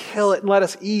calf and kill it and let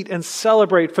us eat and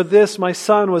celebrate. For this my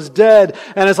son was dead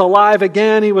and is alive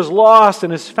again. He was lost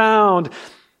and is found.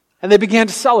 And they began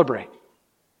to celebrate.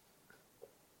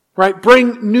 Right?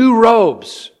 Bring new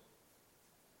robes.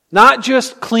 Not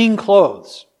just clean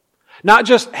clothes. Not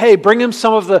just, hey, bring him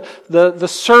some of the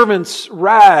servant's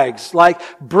rags. Like,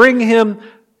 bring him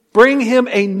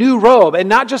a new robe. And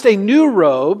not just a new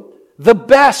robe, the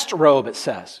best robe, it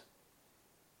says.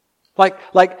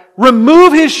 Like,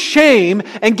 remove his shame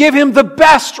and give him the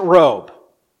best robe.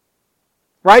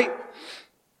 Right?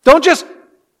 Don't just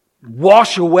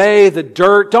wash away the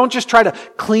dirt. Don't just try to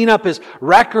clean up his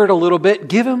record a little bit.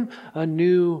 Give him a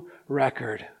new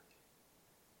record.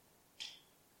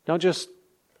 Don't just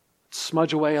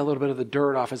smudge away a little bit of the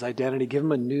dirt off his identity. Give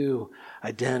him a new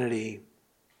identity.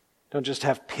 Don't just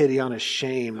have pity on his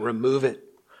shame. Remove it.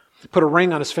 Put a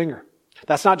ring on his finger.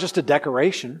 That's not just a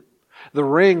decoration. The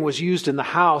ring was used in the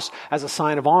house as a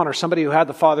sign of honor. Somebody who had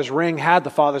the father's ring had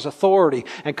the father's authority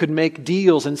and could make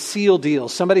deals and seal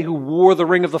deals. Somebody who wore the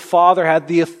ring of the father had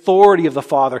the authority of the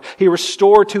father. He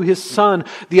restored to his son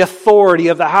the authority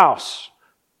of the house.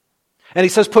 And he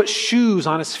says, put shoes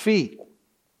on his feet.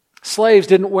 Slaves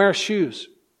didn't wear shoes.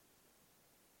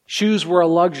 Shoes were a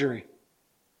luxury.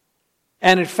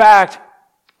 And in fact,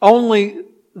 only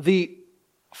the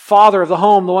father of the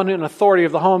home, the one in authority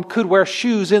of the home, could wear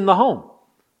shoes in the home.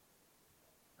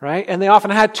 Right? And they often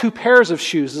had 2 pairs of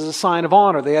shoes as a sign of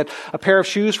honor. They had a pair of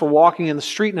shoes for walking in the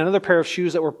street and another pair of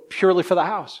shoes that were purely for the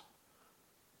house.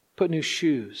 Put new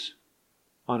shoes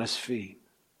on his feet.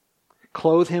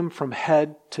 Clothe him from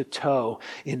head to toe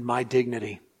in my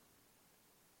dignity.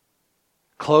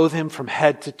 Clothe him from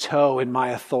head to toe in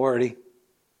my authority.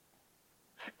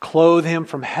 Clothe him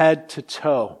from head to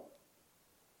toe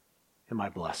in my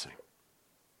blessing.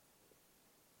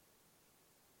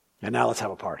 And now let's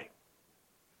have a party.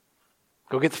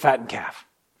 Go get the fattened calf.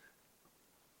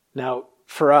 Now,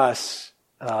 for us,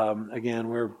 again,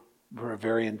 we're a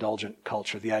very indulgent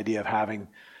culture. The idea of having,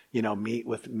 meat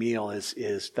with meal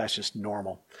is that's just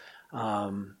normal.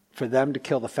 For them to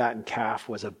kill the fattened calf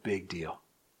was a big deal.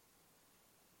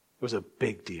 It was a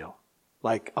big deal,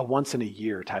 like a once in a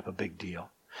year type of big deal.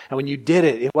 And when you did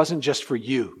it, it wasn't just for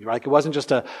you. Like, it wasn't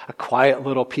just a quiet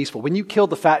little peaceful. When you killed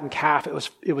the fattened calf,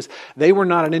 they were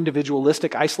not an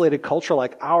individualistic, isolated culture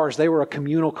like ours. They were a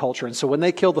communal culture. And so when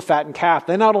they killed the fattened calf,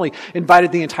 they not only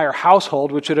invited the entire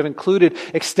household, which would have included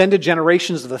extended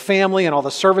generations of the family and all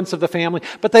the servants of the family,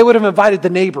 but they would have invited the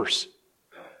neighbors.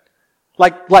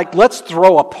 Like, let's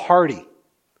throw a party.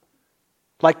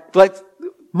 Like,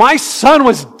 my son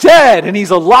was dead and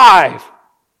he's alive.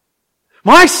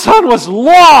 My son was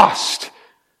lost,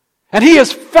 and he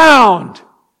is found.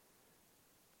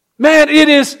 Man, it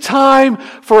is time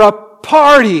for a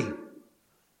party.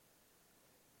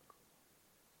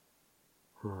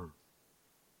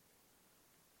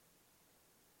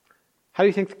 How do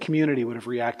you think the community would have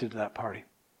reacted to that party?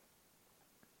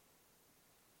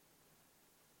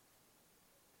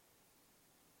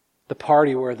 The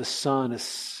party where the son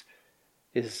is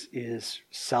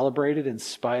celebrated in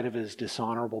spite of his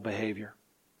dishonorable behavior.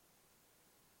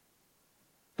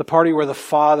 The party where the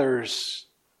father's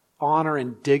honor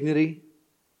and dignity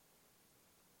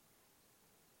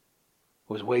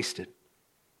was wasted.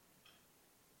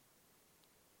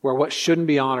 Where what shouldn't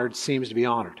be honored seems to be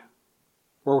honored.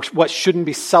 Where what shouldn't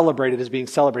be celebrated is being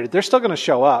celebrated. They're still going to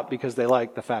show up because they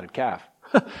like the fatted calf.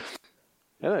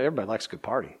 Everybody likes a good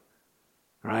party,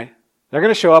 right? They're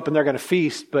going to show up and they're going to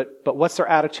feast, but what's their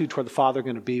attitude toward the Father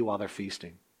going to be while they're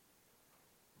feasting?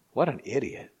 What an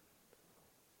idiot.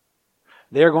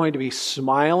 They're going to be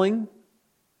smiling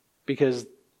because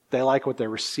they like what they're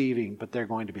receiving, but they're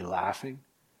going to be laughing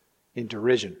in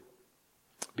derision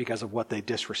because of what they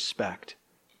disrespect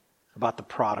about the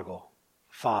prodigal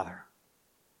father.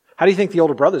 How do you think the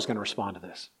older brother is going to respond to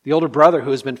this? The older brother who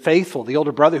has been faithful, the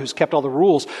older brother who's kept all the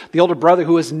rules, the older brother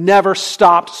who has never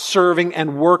stopped serving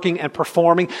and working and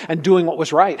performing and doing what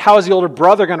was right. How is the older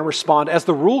brother going to respond as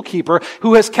the rule keeper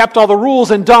who has kept all the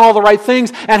rules and done all the right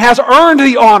things and has earned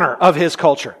the honor of his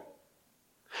culture?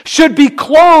 Should be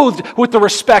clothed with the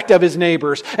respect of his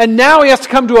neighbors. And now he has to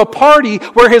come to a party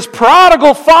where his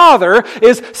prodigal father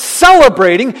is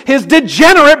celebrating his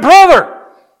degenerate brother.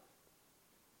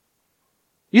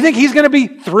 You think he's going to be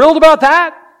thrilled about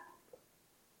that?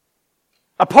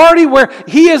 A party where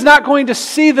he is not going to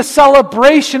see the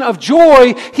celebration of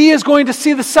joy, he is going to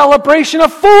see the celebration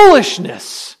of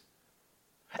foolishness.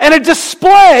 And a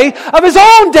display of his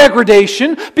own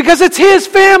degradation because it's his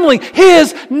family,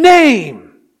 his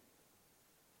name.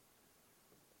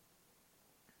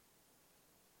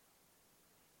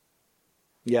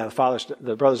 Yeah,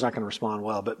 the brother's not going to respond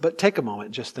well, but take a moment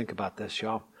and just think about this,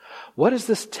 y'all. What does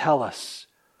this tell us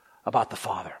about the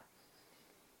Father?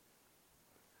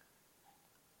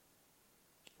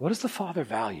 What does the Father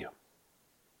value?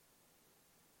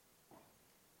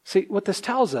 See, what this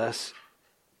tells us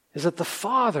is that the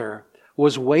Father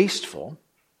was wasteful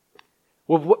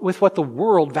with what the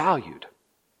world valued.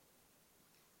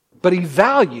 But he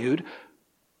valued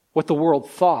what the world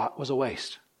thought was a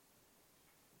waste.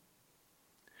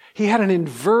 He had an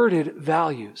inverted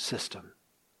value system.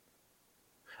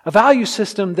 A value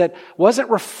system that wasn't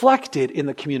reflected in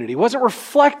the community, wasn't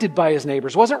reflected by his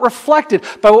neighbors, wasn't reflected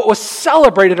by what was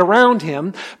celebrated around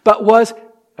him, but was,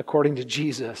 according to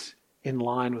Jesus, in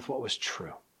line with what was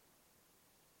true.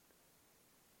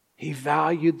 He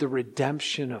valued the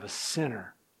redemption of a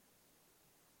sinner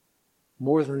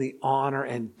more than the honor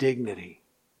and dignity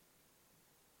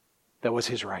that was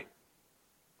his right.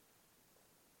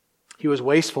 He was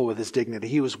wasteful with his dignity.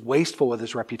 He was wasteful with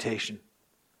his reputation.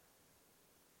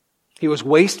 He was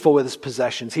wasteful with his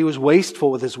possessions. He was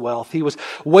wasteful with his wealth. He was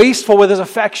wasteful with his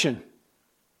affection.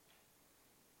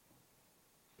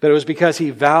 But it was because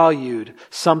he valued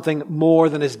something more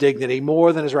than his dignity,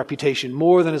 more than his reputation,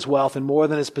 more than his wealth, and more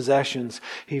than his possessions.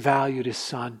 He valued his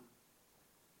Son.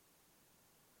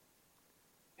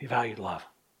 He valued love.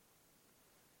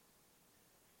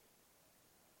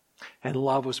 And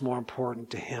love was more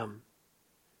important to him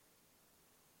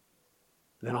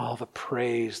than all the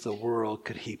praise the world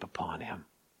could heap upon him.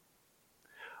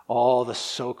 All the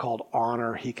so-called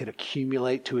honor he could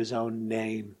accumulate to his own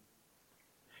name.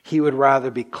 He would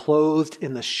rather be clothed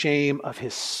in the shame of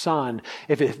his Son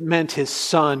if it meant his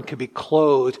Son could be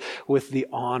clothed with the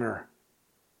honor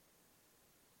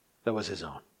that was his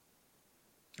own.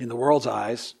 In the world's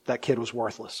eyes, that kid was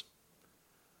worthless.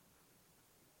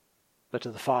 But to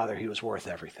the Father, he was worth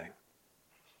everything.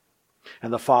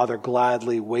 And the Father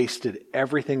gladly wasted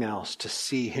everything else to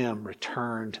see him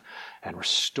returned and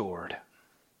restored.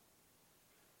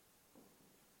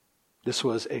 This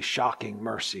was a shocking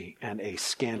mercy and a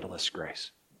scandalous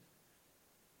grace.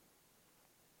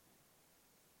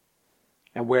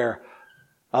 And where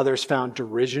others found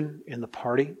derision in the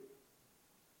party,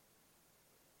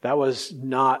 that was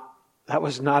not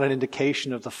an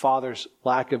indication of the Father's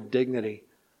lack of dignity.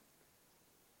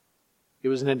 It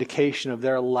was an indication of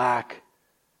their lack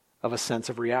of a sense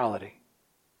of reality.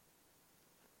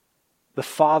 The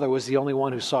Father was the only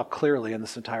one who saw clearly in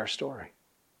this entire story.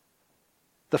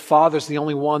 The Father's the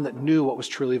only one that knew what was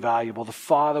truly valuable. The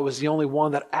Father was the only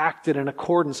one that acted in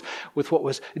accordance with what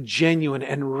was genuine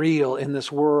and real in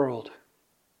this world.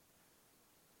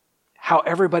 How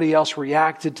everybody else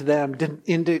reacted to them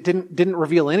didn't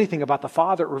reveal anything about the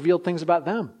Father. It revealed things about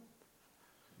them.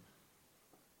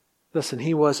 Listen,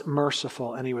 he was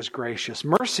merciful and he was gracious.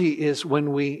 Mercy is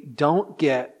when we don't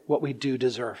get what we do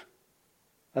deserve.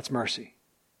 That's mercy.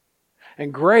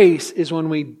 And grace is when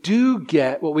we do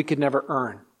get what we could never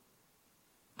earn.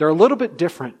 They're a little bit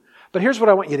different. But here's what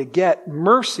I want you to get.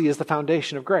 Mercy is the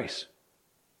foundation of grace.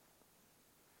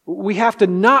 We have to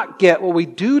not get what we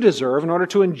do deserve in order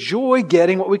to enjoy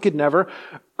getting what we could never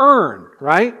earn,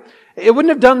 right? It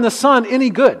wouldn't have done the Son any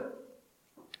good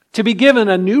to be given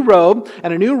a new robe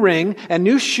and a new ring and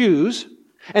new shoes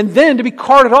and then to be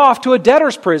carted off to a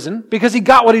debtor's prison because he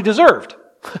got what he deserved.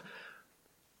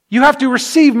 You have to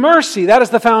receive mercy. That is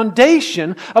the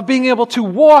foundation of being able to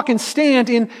walk and stand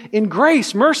in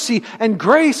grace. Mercy and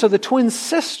grace are the twin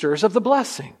sisters of the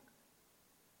blessing.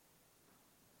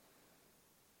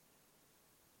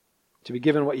 To be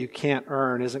given what you can't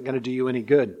earn isn't going to do you any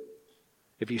good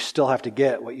if you still have to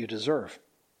get what you deserve.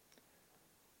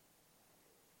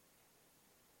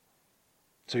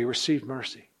 So he received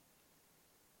mercy.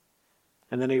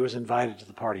 And then he was invited to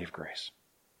the party of grace.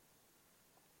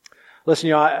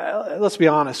 Listen, let's be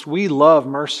honest. We love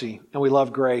mercy and we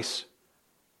love grace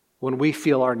when we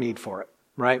feel our need for it,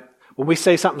 right? When we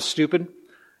say something stupid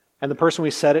and the person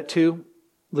we said it to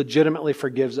legitimately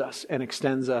forgives us and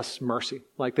extends us mercy.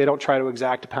 Like they don't try to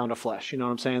exact a pound of flesh. You know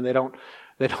what I'm saying? They don't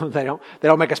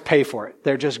make us pay for it.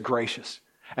 They're just gracious.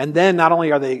 And then not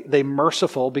only are they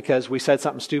merciful because we said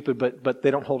something stupid, but they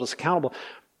don't hold us accountable.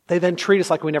 They then treat us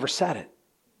like we never said it.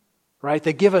 Right?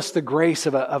 They give us the grace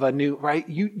of a new, right?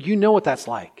 You know what that's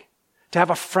like. To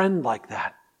have a friend like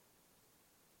that.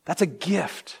 That's a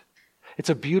gift.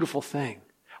 It's a beautiful thing.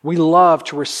 We love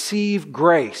to receive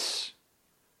grace,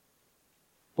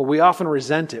 but we often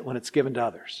resent it when it's given to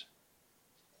others.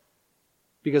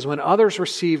 Because when others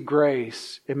receive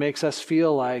grace, it makes us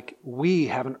feel like we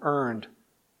haven't earned.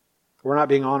 We're not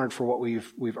being honored for what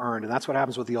we've earned. And that's what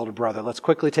happens with the older brother. Let's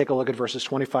quickly take a look at verses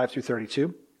 25 through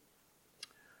 32.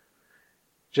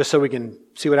 just so we can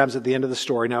see what happens at the end of the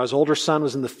story. Now his older son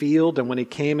was in the field, and when he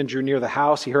came and drew near the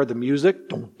house, he heard the music.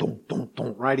 Dun, dun, dun,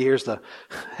 dun, right? He hears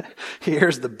he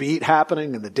hears the beat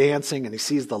happening and the dancing, and he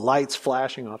sees the lights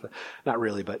flashing off it. Not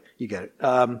really, but you get it.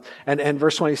 And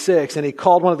verse 26, and he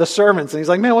called one of the servants, and he's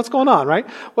like, man, what's going on, right?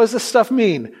 What does this stuff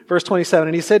mean? Verse 27,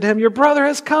 and he said to him, your brother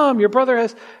has come,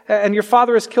 and your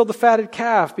father has killed the fatted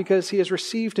calf because he has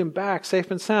received him back safe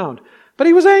and sound. But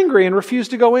he was angry and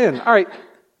refused to go in. All right.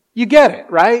 You get it,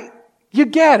 right? You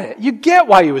get it. You get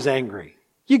why he was angry.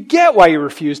 You get why he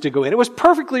refused to go in. It was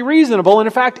perfectly reasonable. And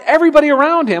in fact, everybody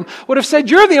around him would have said,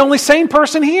 you're the only sane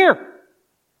person here.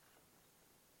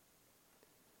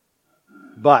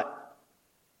 But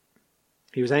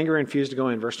he was angry and refused to go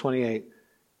in. Verse 28,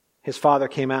 his father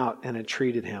came out and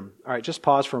entreated him. All right, just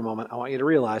pause for a moment. I want you to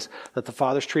realize that the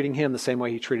father's treating him the same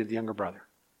way he treated the younger brother.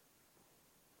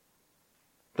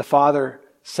 The father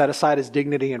set aside his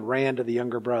dignity and ran to the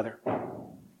younger brother.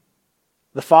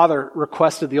 The father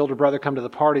requested the older brother come to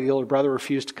the party. The older brother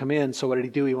refused to come in. So what did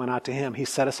he do? He went out to him. He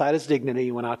set aside his dignity.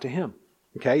 He went out to him.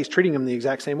 Okay, he's treating him the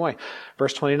exact same way.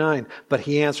 Verse 29, but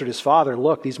he answered his father,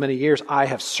 look, these many years I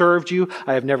have served you.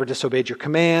 I have never disobeyed your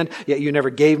command. Yet you never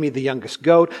gave me the youngest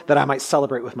goat that I might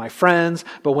celebrate with my friends.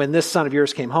 But when this son of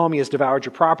yours came home, he has devoured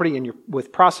your property, and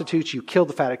with prostitutes you killed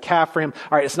the fatted calf for him.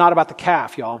 All right, it's not about the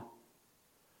calf, y'all.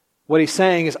 What he's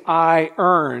saying is, I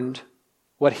earned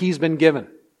what he's been given.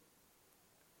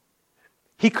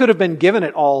 He could have been given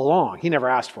it all along. He never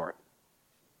asked for it.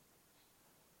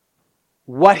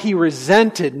 What he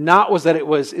resented not was that it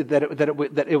was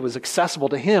accessible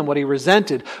to him. What he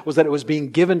resented was that it was being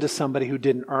given to somebody who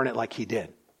didn't earn it like he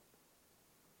did.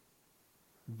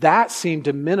 That seemed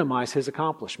to minimize his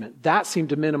accomplishment. That seemed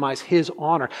to minimize his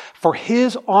honor. For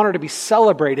his honor to be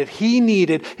celebrated, he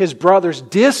needed his brother's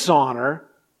dishonor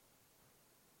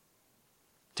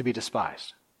to be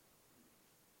despised.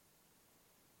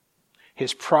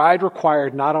 His pride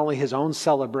required not only his own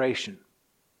celebration,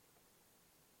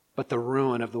 but the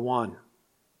ruin of the one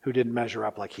who didn't measure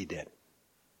up like he did.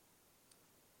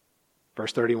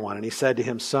 Verse 31, and he said to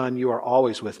him, son, you are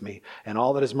always with me, and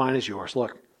all that is mine is yours.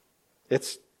 Look,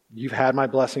 you've had my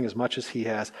blessing as much as he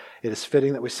has. It is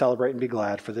fitting that we celebrate and be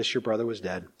glad, for this your brother was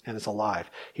dead and is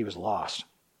alive. He was lost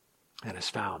and is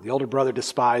found. The older brother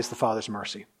despised the father's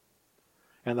mercy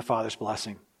and the father's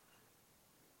blessing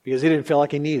because he didn't feel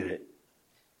like he needed it.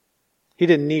 He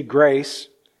didn't need grace.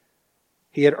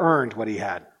 He had earned what he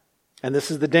had. And this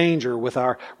is the danger with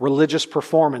our religious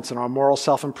performance and our moral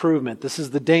self-improvement. This is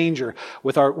the danger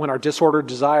with when our disordered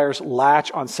desires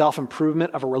latch on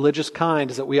self-improvement of a religious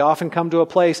kind, is that we often come to a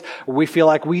place where we feel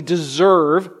like we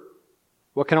deserve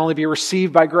what can only be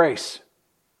received by grace.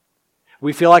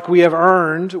 We feel like we have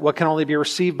earned what can only be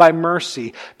received by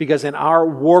mercy, because in our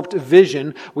warped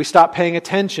vision, we stop paying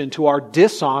attention to our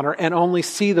dishonor and only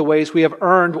see the ways we have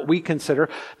earned what we consider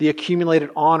the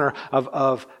accumulated honor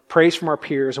of praise from our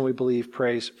peers, and we believe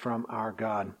praise from our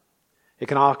God. It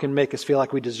can often make us feel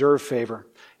like we deserve favor.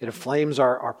 It inflames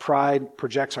our pride,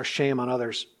 projects our shame on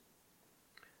others.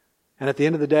 And at the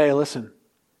end of the day, listen,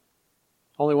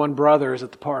 only one brother is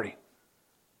at the party.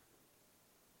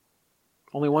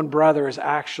 Only one brother is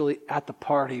actually at the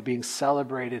party being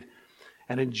celebrated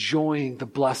and enjoying the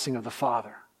blessing of the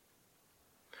Father.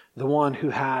 The one who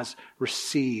has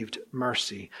received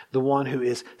mercy. The one who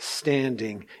is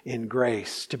standing in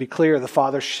grace. To be clear, the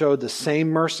Father showed the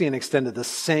same mercy and extended the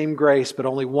same grace, but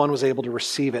only one was able to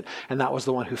receive it, and that was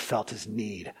the one who felt his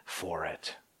need for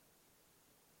it.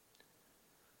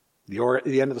 At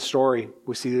the end of the story,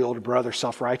 we see the older brother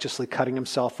self-righteously cutting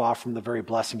himself off from the very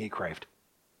blessing he craved.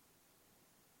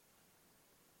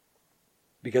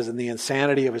 Because in the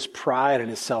insanity of his pride and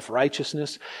his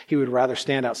self-righteousness, he would rather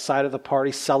stand outside of the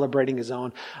party celebrating his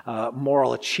own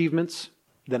moral achievements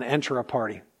than enter a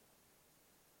party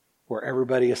where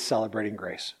everybody is celebrating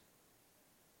grace.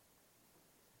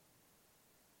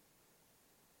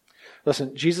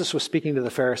 Listen, Jesus was speaking to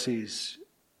the Pharisees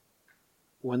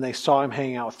when they saw him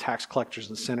hanging out with tax collectors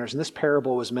and sinners. And this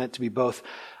parable was meant to be both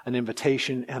an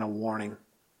invitation and a warning.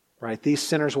 Right? These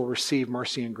sinners will receive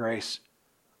mercy and grace.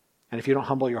 And if you don't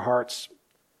humble your hearts,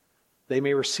 they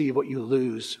may receive what you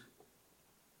lose.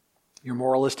 Your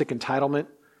moralistic entitlement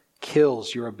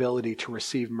kills your ability to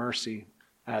receive mercy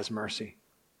as mercy.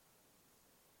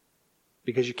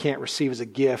 Because you can't receive as a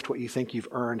gift what you think you've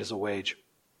earned as a wage.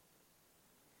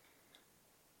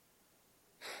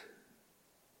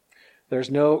 There's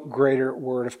no greater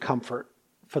word of comfort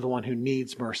for the one who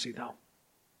needs mercy, though,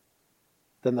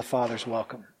 than the Father's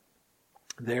welcome.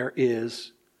 There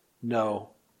is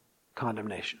no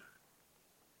condemnation.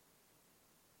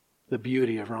 The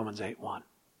beauty of Romans 8:1.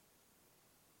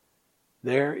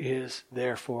 There is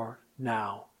therefore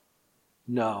now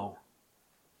no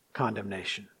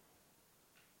condemnation.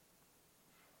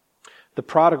 The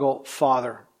prodigal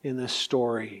father in this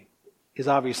story is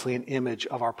obviously an image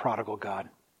of our prodigal God.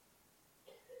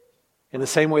 In the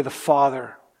same way the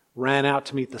Father ran out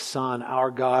to meet the Son,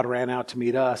 our God ran out to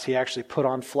meet us. He actually put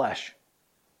on flesh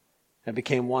and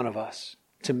became one of us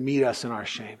to meet us in our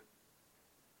shame,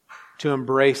 to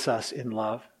embrace us in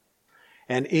love.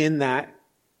 And in that,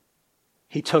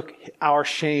 He took our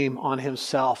shame on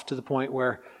Himself to the point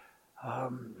where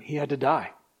He had to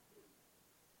die.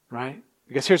 Right?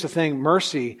 Because here's the thing,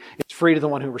 mercy is free to the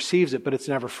one who receives it, but it's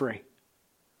never free.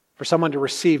 For someone to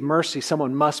receive mercy,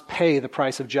 someone must pay the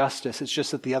price of justice. It's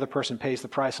just that the other person pays the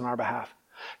price on our behalf.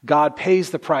 God pays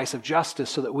the price of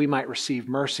justice so that we might receive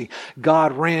mercy.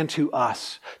 God ran to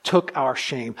us, took our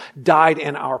shame, died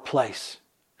in our place.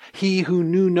 He who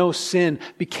knew no sin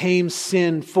became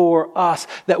sin for us,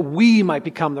 that we might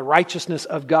become the righteousness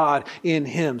of God in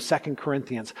Him. 2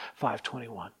 Corinthians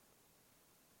 5:21.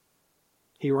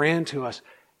 He ran to us.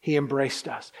 He embraced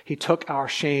us. He took our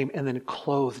shame and then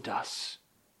clothed us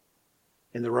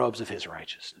in the robes of His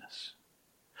righteousness.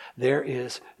 There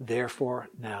is therefore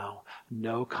now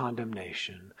no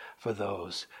condemnation for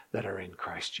those that are in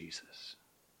Christ Jesus.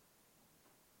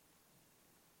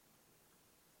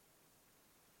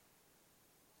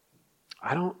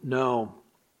 I don't know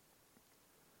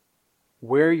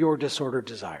where your disordered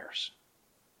desires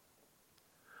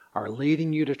are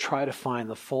leading you to try to find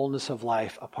the fullness of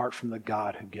life apart from the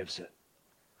God who gives it.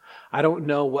 I don't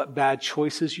know what bad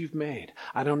choices you've made.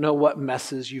 I don't know what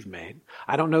messes you've made.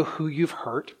 I don't know who you've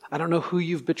hurt. I don't know who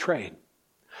you've betrayed.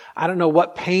 I don't know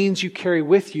what pains you carry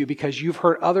with you because you've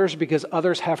hurt others, because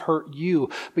others have hurt you.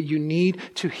 But you need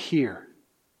to hear.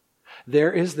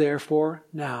 There is therefore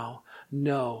now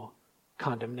no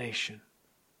condemnation.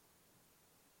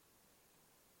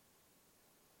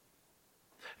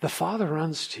 The Father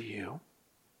runs to you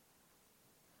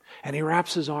and He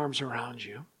wraps His arms around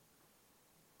you.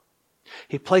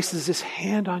 He places His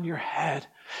hand on your head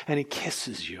and He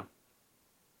kisses you.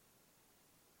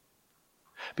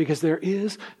 Because there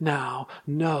is now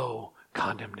no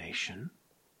condemnation.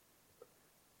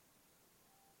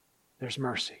 There's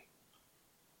mercy.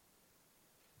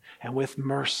 And with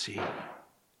mercy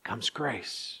comes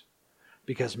grace.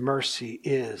 Because mercy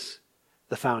is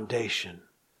the foundation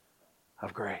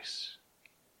of grace.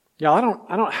 Yeah, I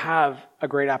don't have a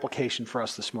great application for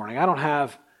us this morning. I don't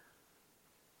have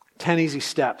 10 easy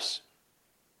steps.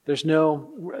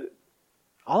 All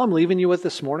I'm leaving you with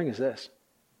this morning is this.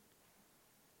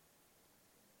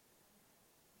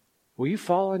 Will you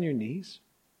fall on your knees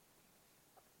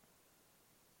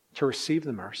to receive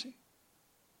the mercy?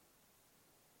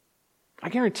 I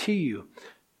guarantee you,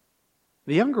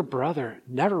 the younger brother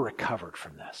never recovered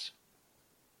from this.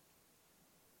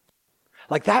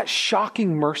 Like that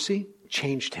shocking mercy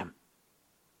changed him.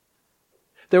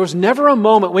 There was never a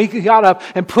moment when he got up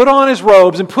and put on his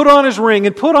robes and put on his ring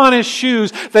and put on his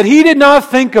shoes that he did not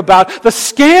think about the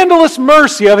scandalous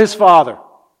mercy of his Father,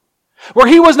 where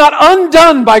he was not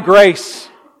undone by grace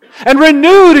and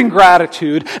renewed in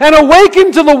gratitude and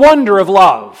awakened to the wonder of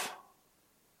love.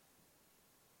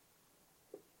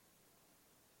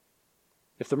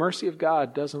 If the mercy of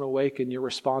God doesn't awaken your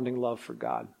responding love for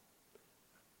God,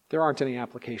 there aren't any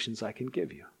applications I can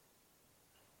give you.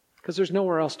 Because there's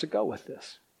nowhere else to go with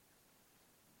this.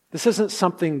 This isn't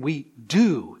something we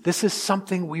do. This is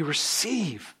something we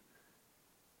receive.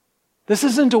 This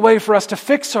isn't a way for us to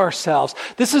fix ourselves.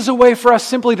 This is a way for us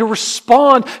simply to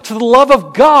respond to the love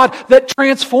of God that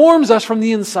transforms us from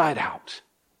the inside out.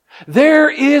 There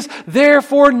is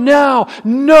therefore now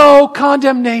no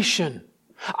condemnation.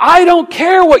 I don't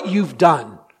care what you've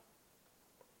done.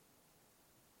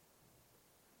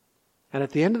 And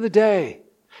at the end of the day,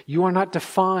 you are not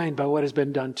defined by what has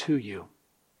been done to you.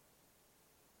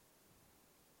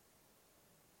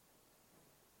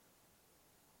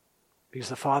 Because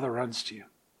the Father runs to you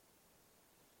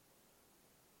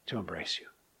to embrace you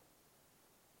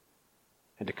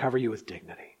and to cover you with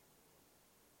dignity.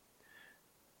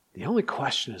 The only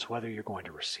question is whether you're going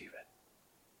to receive it.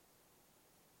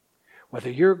 Whether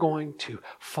you're going to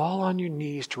fall on your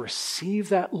knees to receive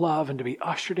that love and to be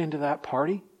ushered into that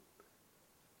party,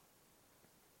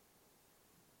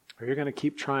 or you're going to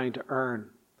keep trying to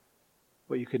earn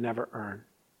what you could never earn.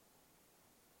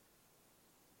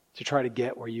 To try to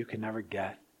get where you can never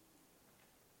get.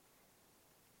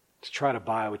 To try to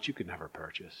buy what you could never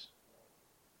purchase.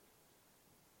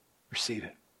 Receive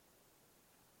it.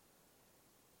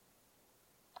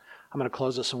 I'm going to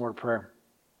close this in a word of prayer.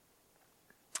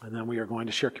 And then we are going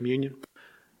to share communion.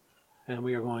 And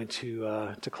we are going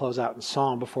to close out in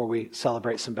song before we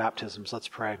celebrate some baptisms. Let's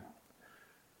pray.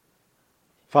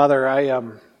 Father, I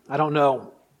don't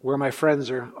know where my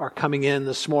friends are coming in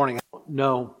this morning. I don't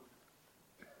know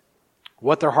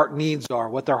what their heart needs are,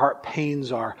 what their heart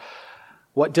pains are,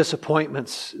 what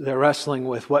disappointments they're wrestling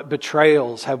with, what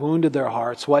betrayals have wounded their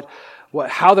hearts,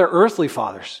 how their earthly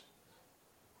fathers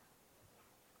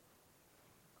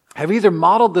have either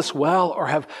modeled this well or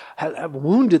have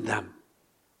wounded them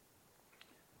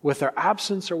with their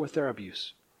absence or with their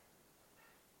abuse.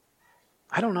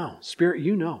 I don't know. Spirit,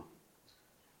 you know.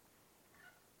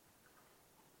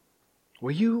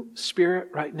 Will you, Spirit,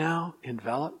 right now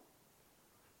envelop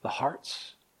the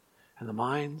hearts and the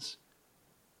minds?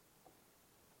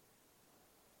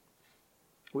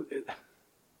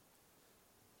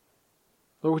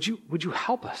 Lord, would you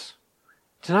help us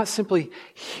to not simply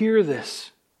hear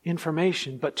this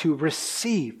information, but to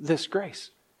receive this grace?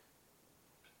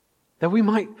 That we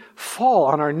might fall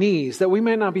on our knees, that we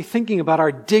may not be thinking about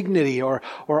our dignity or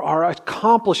our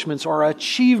accomplishments or our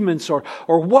achievements or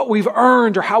what we've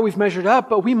earned or how we've measured up,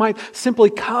 but we might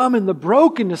simply come in the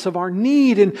brokenness of our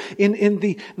need and in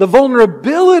the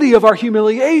vulnerability of our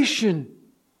humiliation.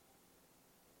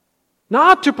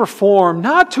 Not to perform,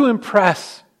 not to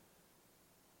impress,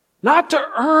 not to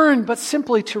earn, but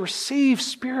simply to receive.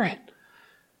 Spirit,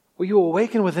 will you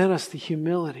awaken within us the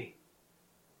humility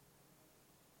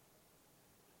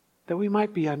that we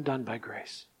might be undone by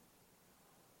grace,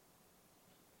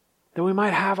 that we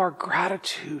might have our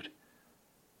gratitude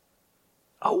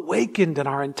awakened and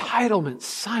our entitlement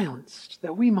silenced,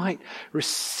 that we might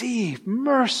receive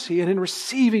mercy, and in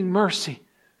receiving mercy,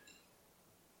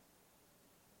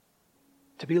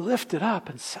 to be lifted up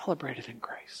and celebrated in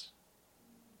grace.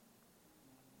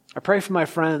 I pray for my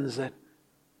friends that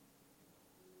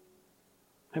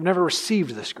have never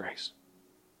received this grace,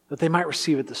 that they might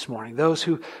receive it this morning. Those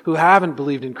who haven't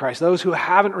believed in Christ, those who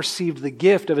haven't received the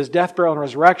gift of His death, burial, and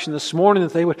resurrection this morning,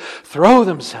 that they would throw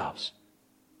themselves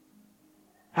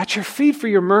at your feet for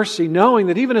your mercy, knowing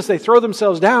that even as they throw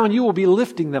themselves down, you will be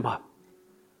lifting them up.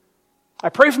 I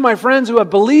pray for my friends who have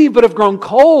believed but have grown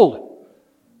cold,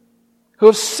 who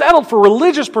have settled for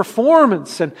religious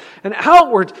performance and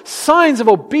outward signs of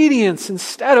obedience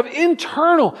instead of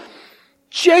internal,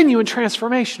 genuine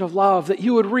transformation of love, that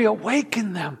you would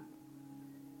reawaken them,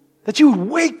 that you would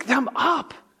wake them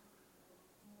up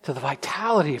to the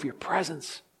vitality of your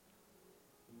presence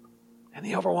and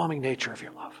the overwhelming nature of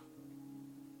your love.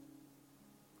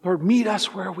 Lord, meet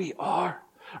us where we are.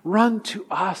 Run to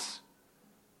us,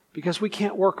 because we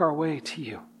can't work our way to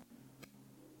you.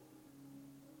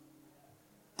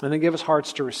 And then give us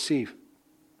hearts to receive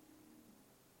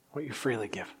what you freely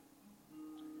give.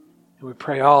 And we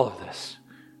pray all of this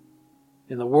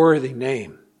in the worthy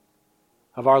name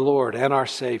of our Lord and our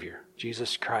Savior,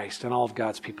 Jesus Christ, and all of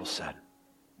God's people said,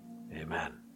 Amen.